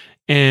cool.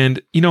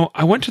 And,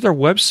 I went to their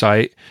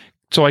website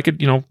so I could,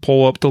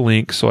 pull up the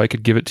link so I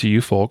could give it to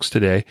you folks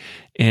today.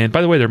 And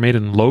by the way, they're made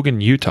in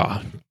Logan,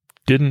 Utah.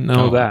 Didn't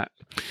know that.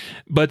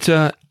 But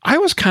I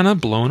was kind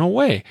of blown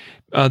away.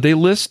 They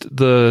list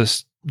the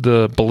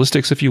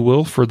ballistics, if you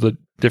will, for the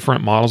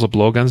different models of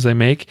blowguns they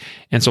make.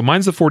 And so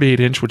mine's the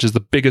 48-inch, which is the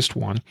biggest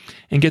one.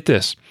 And get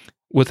this,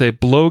 with a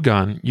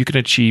blowgun, you can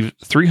achieve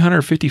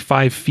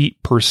 355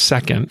 feet per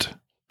second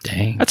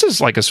Dang. That's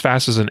as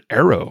fast as an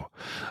arrow.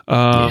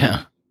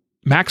 Yeah.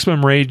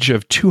 Maximum range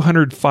of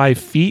 205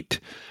 feet.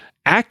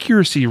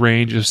 Accuracy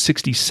range of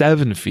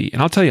 67 feet.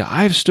 And I'll tell you,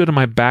 I've stood in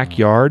my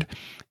backyard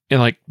in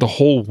like the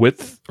whole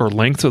width or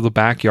length of the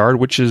backyard,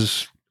 which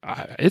is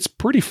it's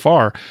pretty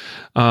far.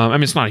 I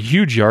mean, it's not a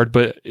huge yard,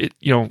 but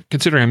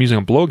considering I'm using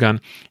a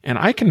blowgun, and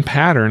I can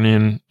pattern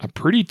in a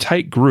pretty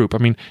tight group. I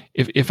mean,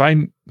 if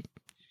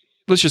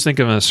let's just think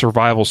of a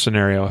survival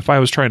scenario. If I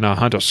was trying to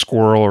hunt a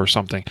squirrel or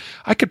something,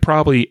 I could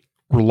probably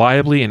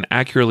reliably and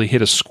accurately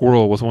hit a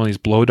squirrel with one of these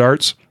blow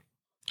darts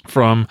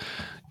from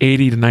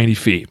 80 to 90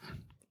 feet.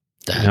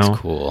 That's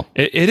cool.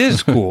 It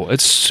is cool.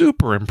 It's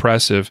super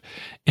impressive.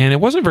 And it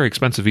wasn't very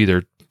expensive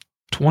either.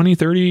 20,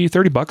 30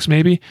 bucks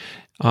maybe.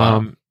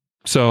 Wow.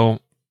 So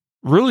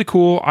really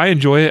cool. I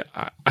enjoy it.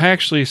 I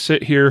actually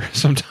sit here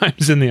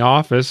sometimes in the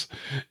office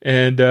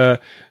and,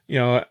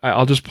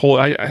 I'll just pull.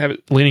 I have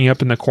it leaning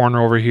up in the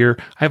corner over here.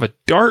 I have a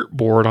dart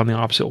board on the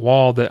opposite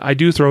wall that I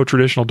do throw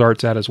traditional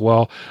darts at as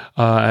well.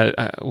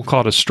 We'll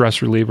call it a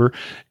stress reliever,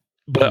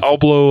 but I'll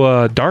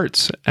blow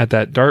darts at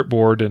that dart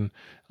board, and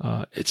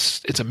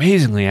it's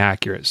amazingly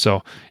accurate.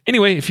 So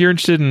anyway, if you're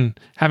interested in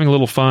having a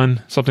little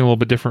fun, something a little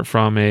bit different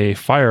from a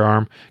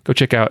firearm, go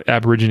check out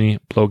Aborigine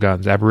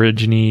Blowguns,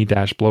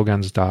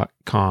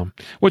 aborigine-blowguns.com.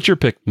 What's your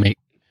pick? Make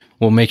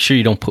sure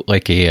you don't put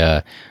like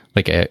a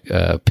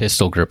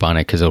pistol grip on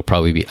it, because it'll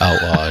probably be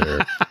outlawed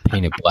or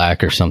painted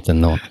black or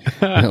something. They'll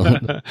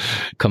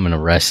come and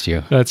arrest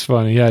you. That's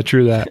funny. Yeah,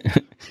 true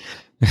that.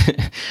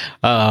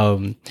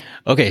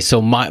 Okay,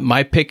 so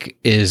my pick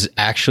is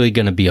actually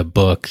going to be a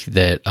book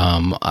that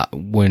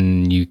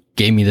when you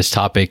gave me this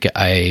topic,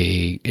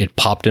 it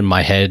popped in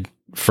my head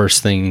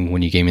first thing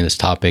when you gave me this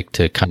topic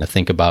to kind of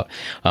think about.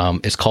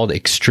 It's called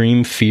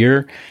Extreme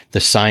Fear: The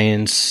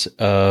Science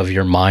of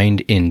Your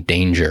Mind in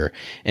Danger,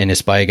 and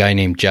it's by a guy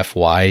named Jeff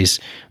Wise.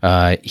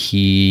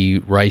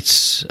 He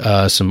writes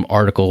some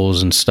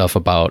articles and stuff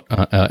about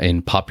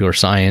in Popular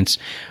Science,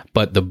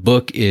 but the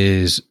book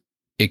is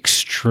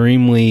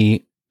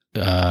extremely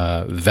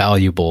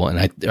valuable,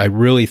 and I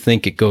really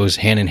think it goes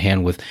hand in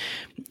hand with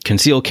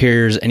concealed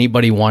carriers.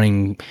 Anybody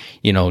wanting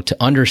to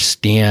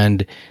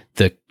understand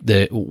the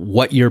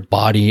what your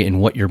body and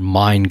what your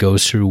mind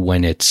goes through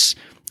when it's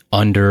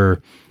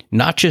under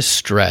not just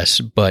stress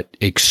but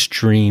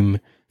extreme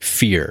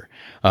fear,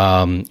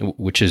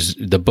 which is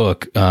the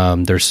book.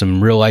 There's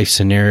some real life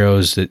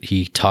scenarios that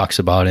he talks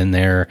about in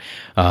there,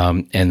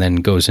 and then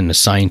goes into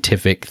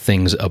scientific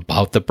things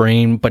about the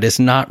brain, but it's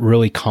not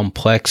really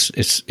complex.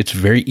 It's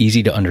very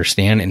easy to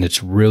understand, and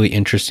it's really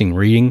interesting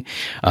reading.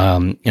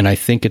 And I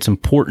think it's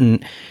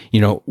important,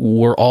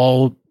 we're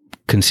all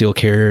concealed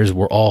carriers.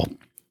 We're all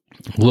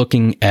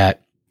looking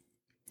at,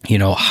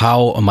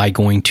 how am I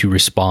going to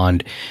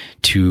respond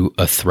to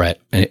a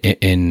threat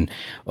in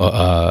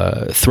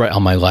a threat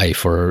on my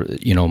life or,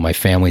 my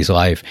family's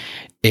life.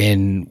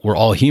 And we're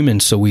all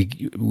humans. So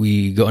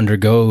we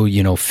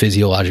undergo,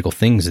 physiological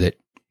things that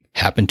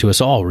happen to us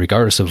all,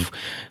 regardless of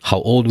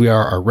how old we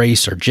are, our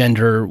race, our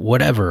gender,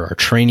 whatever, our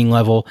training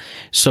level.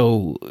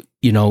 So,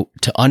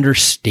 to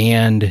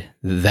understand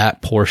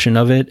that portion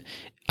of it,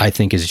 I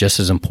think is just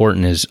as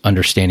important as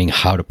understanding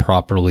how to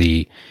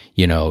properly,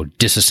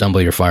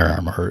 disassemble your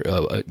firearm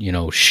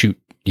or, shoot,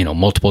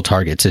 multiple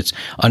targets. It's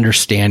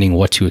understanding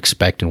what to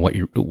expect and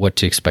what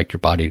to expect your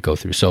body to go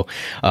through. So,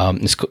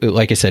 it's,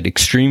 like I said,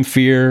 Extreme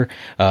Fear,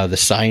 The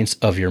Science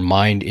of Your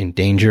Mind in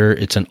Danger.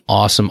 It's an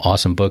awesome,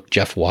 awesome book.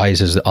 Jeff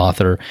Wise is the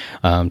author.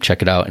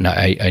 Check it out. And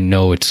I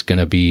know it's going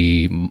to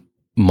be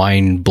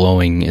mind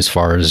blowing as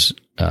far as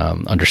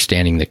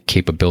understanding the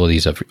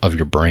capabilities of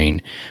your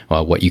brain,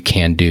 what you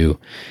can do.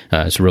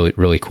 It's a really,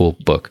 really cool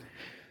book.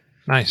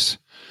 Nice.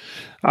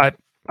 I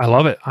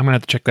love it. I'm going to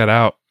have to check that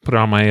out. Put it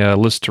on my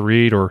list to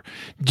read. Or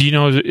do you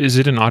know, is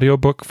it an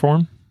audiobook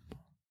form?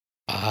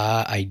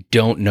 I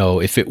don't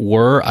know. If it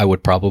were, I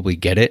would probably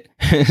get it.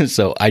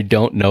 So I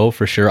don't know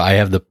for sure. I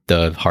have the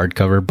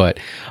hardcover, but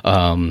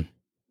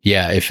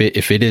yeah, if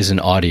it is an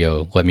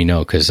audio, let me know,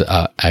 because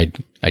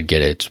I'd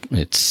get it.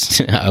 It's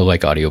I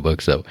like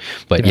audiobooks though.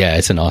 But yeah,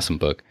 it's an awesome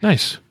book.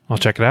 Nice. I'll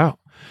check it out.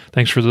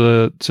 Thanks for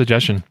the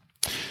suggestion.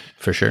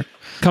 For sure.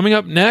 Coming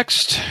up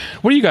next,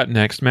 what do you got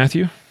next,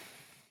 Matthew?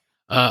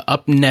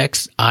 Up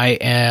next,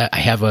 I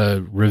have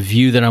a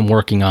review that I'm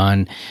working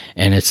on,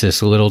 and it's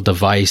this little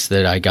device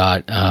that I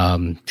got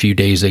a few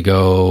days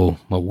ago,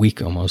 a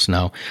week almost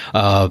now,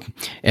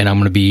 and I'm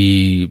going to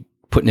be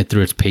putting it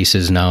through its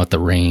paces now at the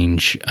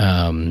range.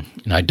 And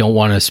I don't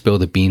want to spill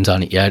the beans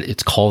on it yet.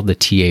 It's called the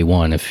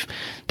TA1, if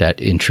that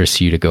interests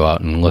you to go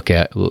out and look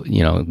at,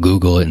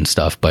 Google it and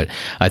stuff. But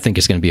I think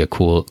it's going to be a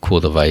cool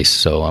device.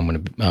 So I'm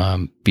going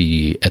to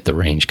be at the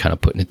range kind of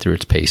putting it through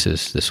its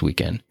paces this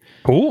weekend.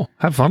 Cool.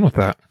 Have fun with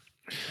that.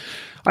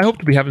 I hope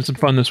to be having some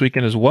fun this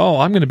weekend as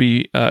well. I'm going to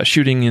be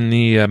shooting in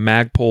the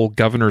Magpul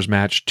Governor's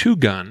Match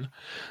 2-gun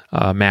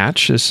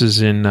match. This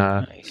is in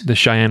the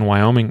Cheyenne,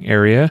 Wyoming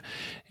area.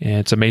 And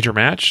it's a major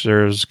match.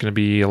 There's going to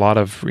be a lot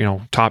of,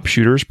 top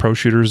shooters, pro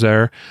shooters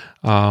there.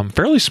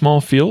 Fairly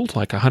small field,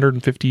 like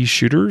 150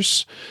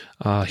 shooters.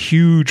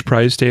 Huge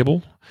prize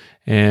table.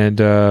 And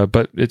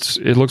but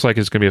it looks like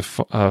it's going to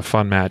be a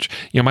fun match.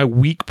 My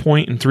weak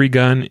point in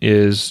 3-gun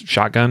is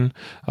shotgun.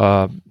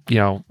 I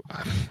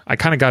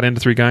kind of got into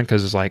 3-gun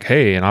because it's like,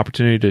 hey, an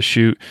opportunity to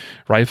shoot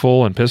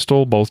rifle and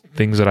pistol, both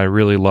things that I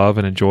really love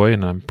and enjoy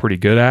and I'm pretty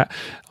good at.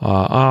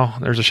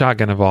 There's a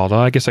shotgun involved.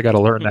 I guess I got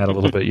to learn that a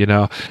little bit,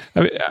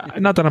 I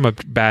mean, not that I'm a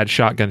bad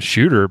shotgun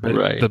shooter,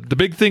 but the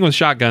big thing with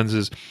shotguns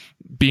is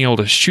being able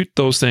to shoot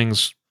those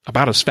things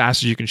about as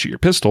fast as you can shoot your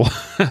pistol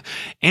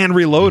and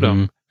reload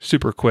them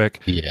super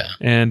quick. Yeah.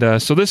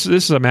 And so this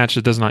is a match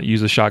that does not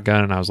use a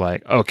shotgun, and I was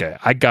like, okay,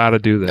 I got to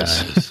do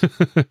this.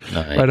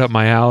 Nice. Right up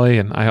my alley,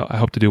 and I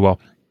hope to do well.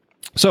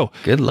 So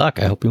good luck.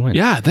 I hope you win.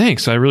 Yeah,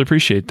 thanks. I really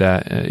appreciate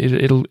that.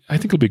 I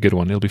think it'll be a good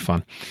one. It'll be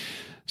fun.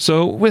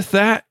 So with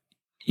that,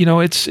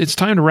 it's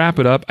time to wrap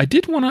it up. I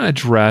did want to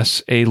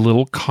address a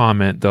little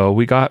comment, though,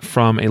 we got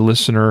from a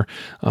listener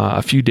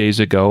a few days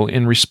ago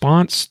in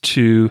response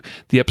to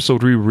the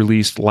episode we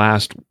released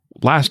last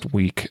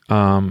week,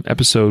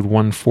 episode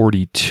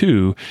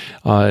 142.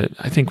 I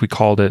think we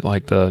called it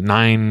like the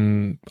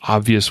 9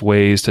 obvious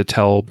ways to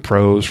tell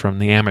pros from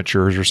the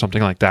amateurs or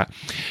something like that.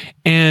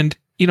 And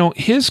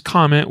his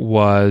comment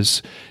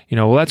was,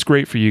 well, that's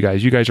great for you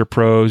guys. You guys are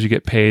pros. You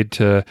get paid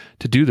to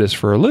do this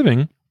for a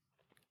living.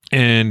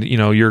 And,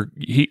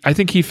 I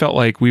think he felt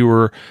like we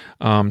were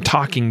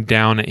talking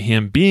down at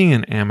him being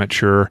an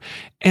amateur.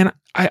 And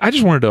I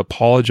just wanted to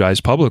apologize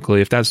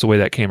publicly if that's the way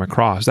that came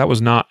across. That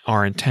was not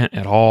our intent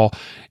at all.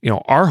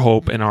 Our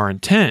hope and our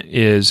intent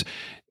is,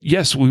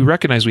 yes, we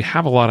recognize we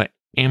have a lot of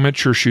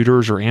amateur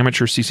shooters or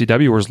amateur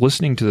CCWers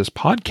listening to this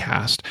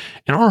podcast.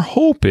 And our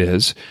hope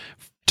is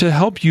to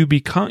help you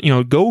become,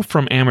 go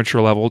from amateur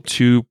level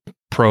to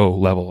pro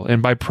level.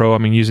 And by pro, I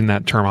mean using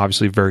that term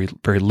obviously very,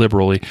 very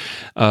liberally.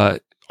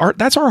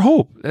 That's our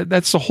hope.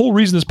 That's the whole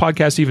reason this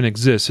podcast even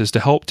exists, is to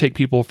help take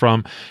people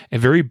from a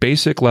very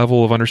basic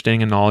level of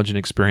understanding and knowledge and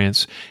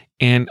experience,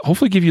 and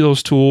hopefully give you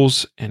those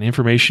tools and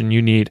information you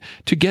need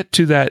to get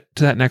to that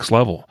next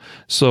level.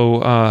 So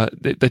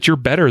that you're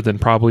better than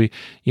probably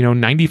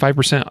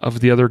 95%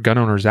 of the other gun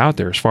owners out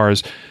there as far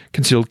as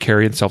concealed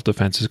carry and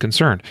self-defense is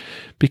concerned,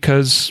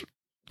 because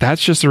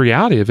that's just the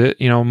reality of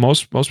it.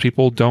 Most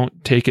people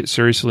don't take it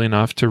seriously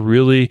enough to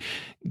really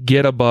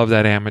get above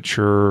that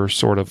amateur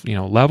sort of,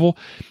 level.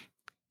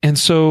 And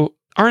so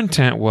our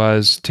intent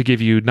was to give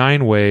you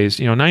 9 ways,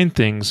 9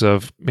 things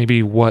of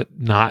maybe what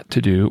not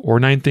to do, or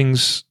 9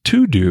 things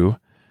to do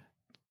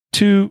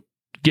to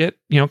get,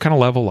 kind of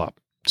level up.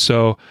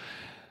 So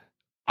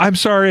I'm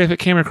sorry if it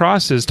came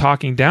across as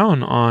talking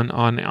down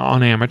on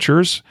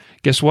amateurs.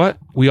 Guess what?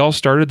 We all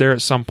started there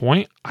at some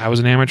point. I was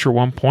an amateur at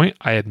one point.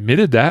 I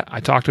admitted that. I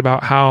talked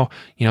about how,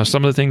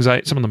 some of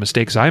the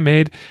mistakes I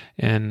made,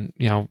 and,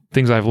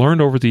 things I've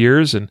learned over the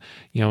years, and,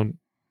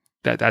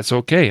 that's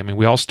okay. I mean,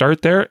 we all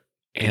start there,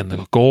 and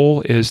the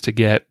goal is to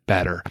get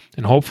better.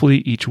 And hopefully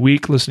each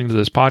week listening to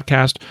this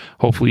podcast,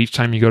 hopefully each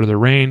time you go to the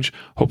range,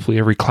 hopefully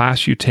every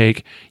class you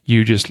take,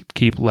 you just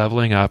keep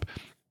leveling up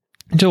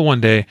until one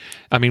day.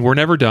 I mean, we're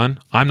never done.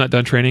 I'm not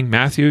done training.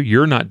 Matthew,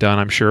 you're not done,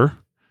 I'm sure.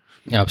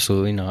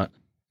 Absolutely not.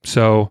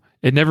 So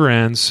it never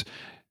ends.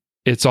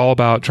 It's all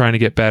about trying to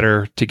get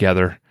better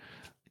together.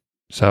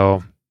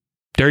 So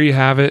there you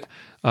have it.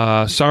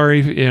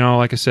 Sorry,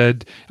 like I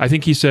said, I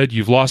think he said,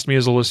 you've lost me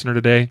as a listener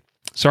today.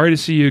 Sorry to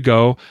see you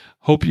go.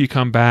 Hope you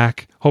come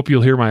back. Hope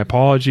you'll hear my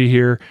apology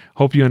here.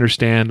 Hope you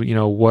understand,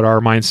 what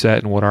our mindset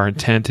and what our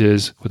intent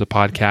is with the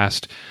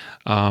podcast.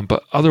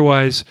 But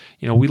otherwise,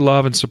 we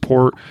love and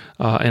support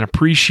and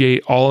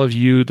appreciate all of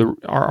you,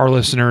 our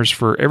listeners,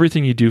 for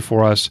everything you do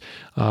for us,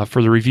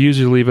 for the reviews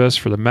you leave us,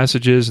 for the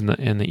messages and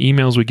the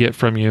emails we get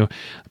from you.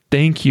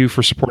 Thank you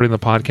for supporting the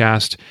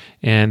podcast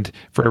and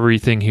for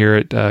everything here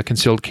at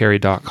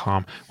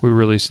concealedcarry.com. We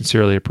really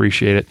sincerely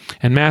appreciate it.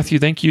 And Matthew,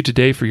 thank you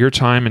today for your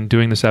time and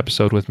doing this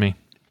episode with me.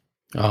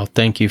 Oh,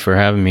 thank you for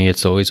having me.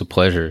 It's always a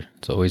pleasure.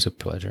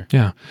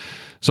 Yeah.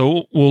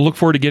 So we'll look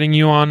forward to getting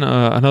you on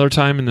another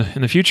time in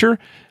the future.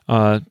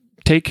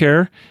 Take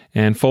care.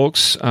 And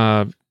folks,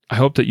 I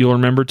hope that you'll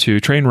remember to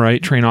train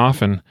right, train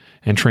often,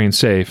 and train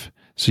safe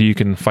so you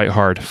can fight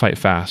hard, fight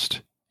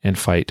fast, and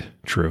fight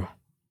true.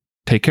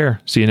 Take care.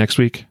 See you next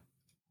week.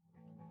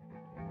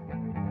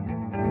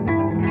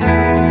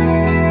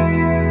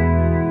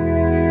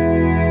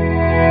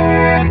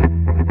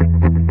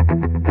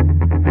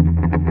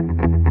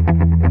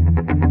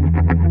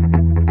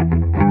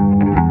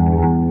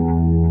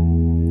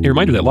 A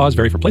reminder that laws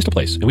vary from place to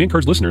place, and we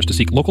encourage listeners to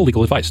seek local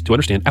legal advice to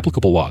understand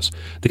applicable laws.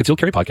 The Concealed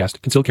Carry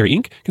Podcast, Concealed Carry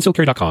Inc.,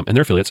 ConcealedCarry.com, and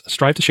their affiliates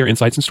strive to share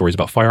insights and stories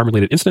about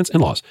firearm-related incidents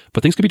and laws,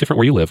 but things could be different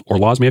where you live, or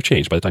laws may have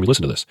changed by the time you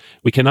listen to this.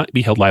 We cannot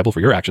be held liable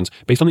for your actions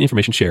based on the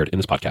information shared in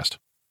this podcast.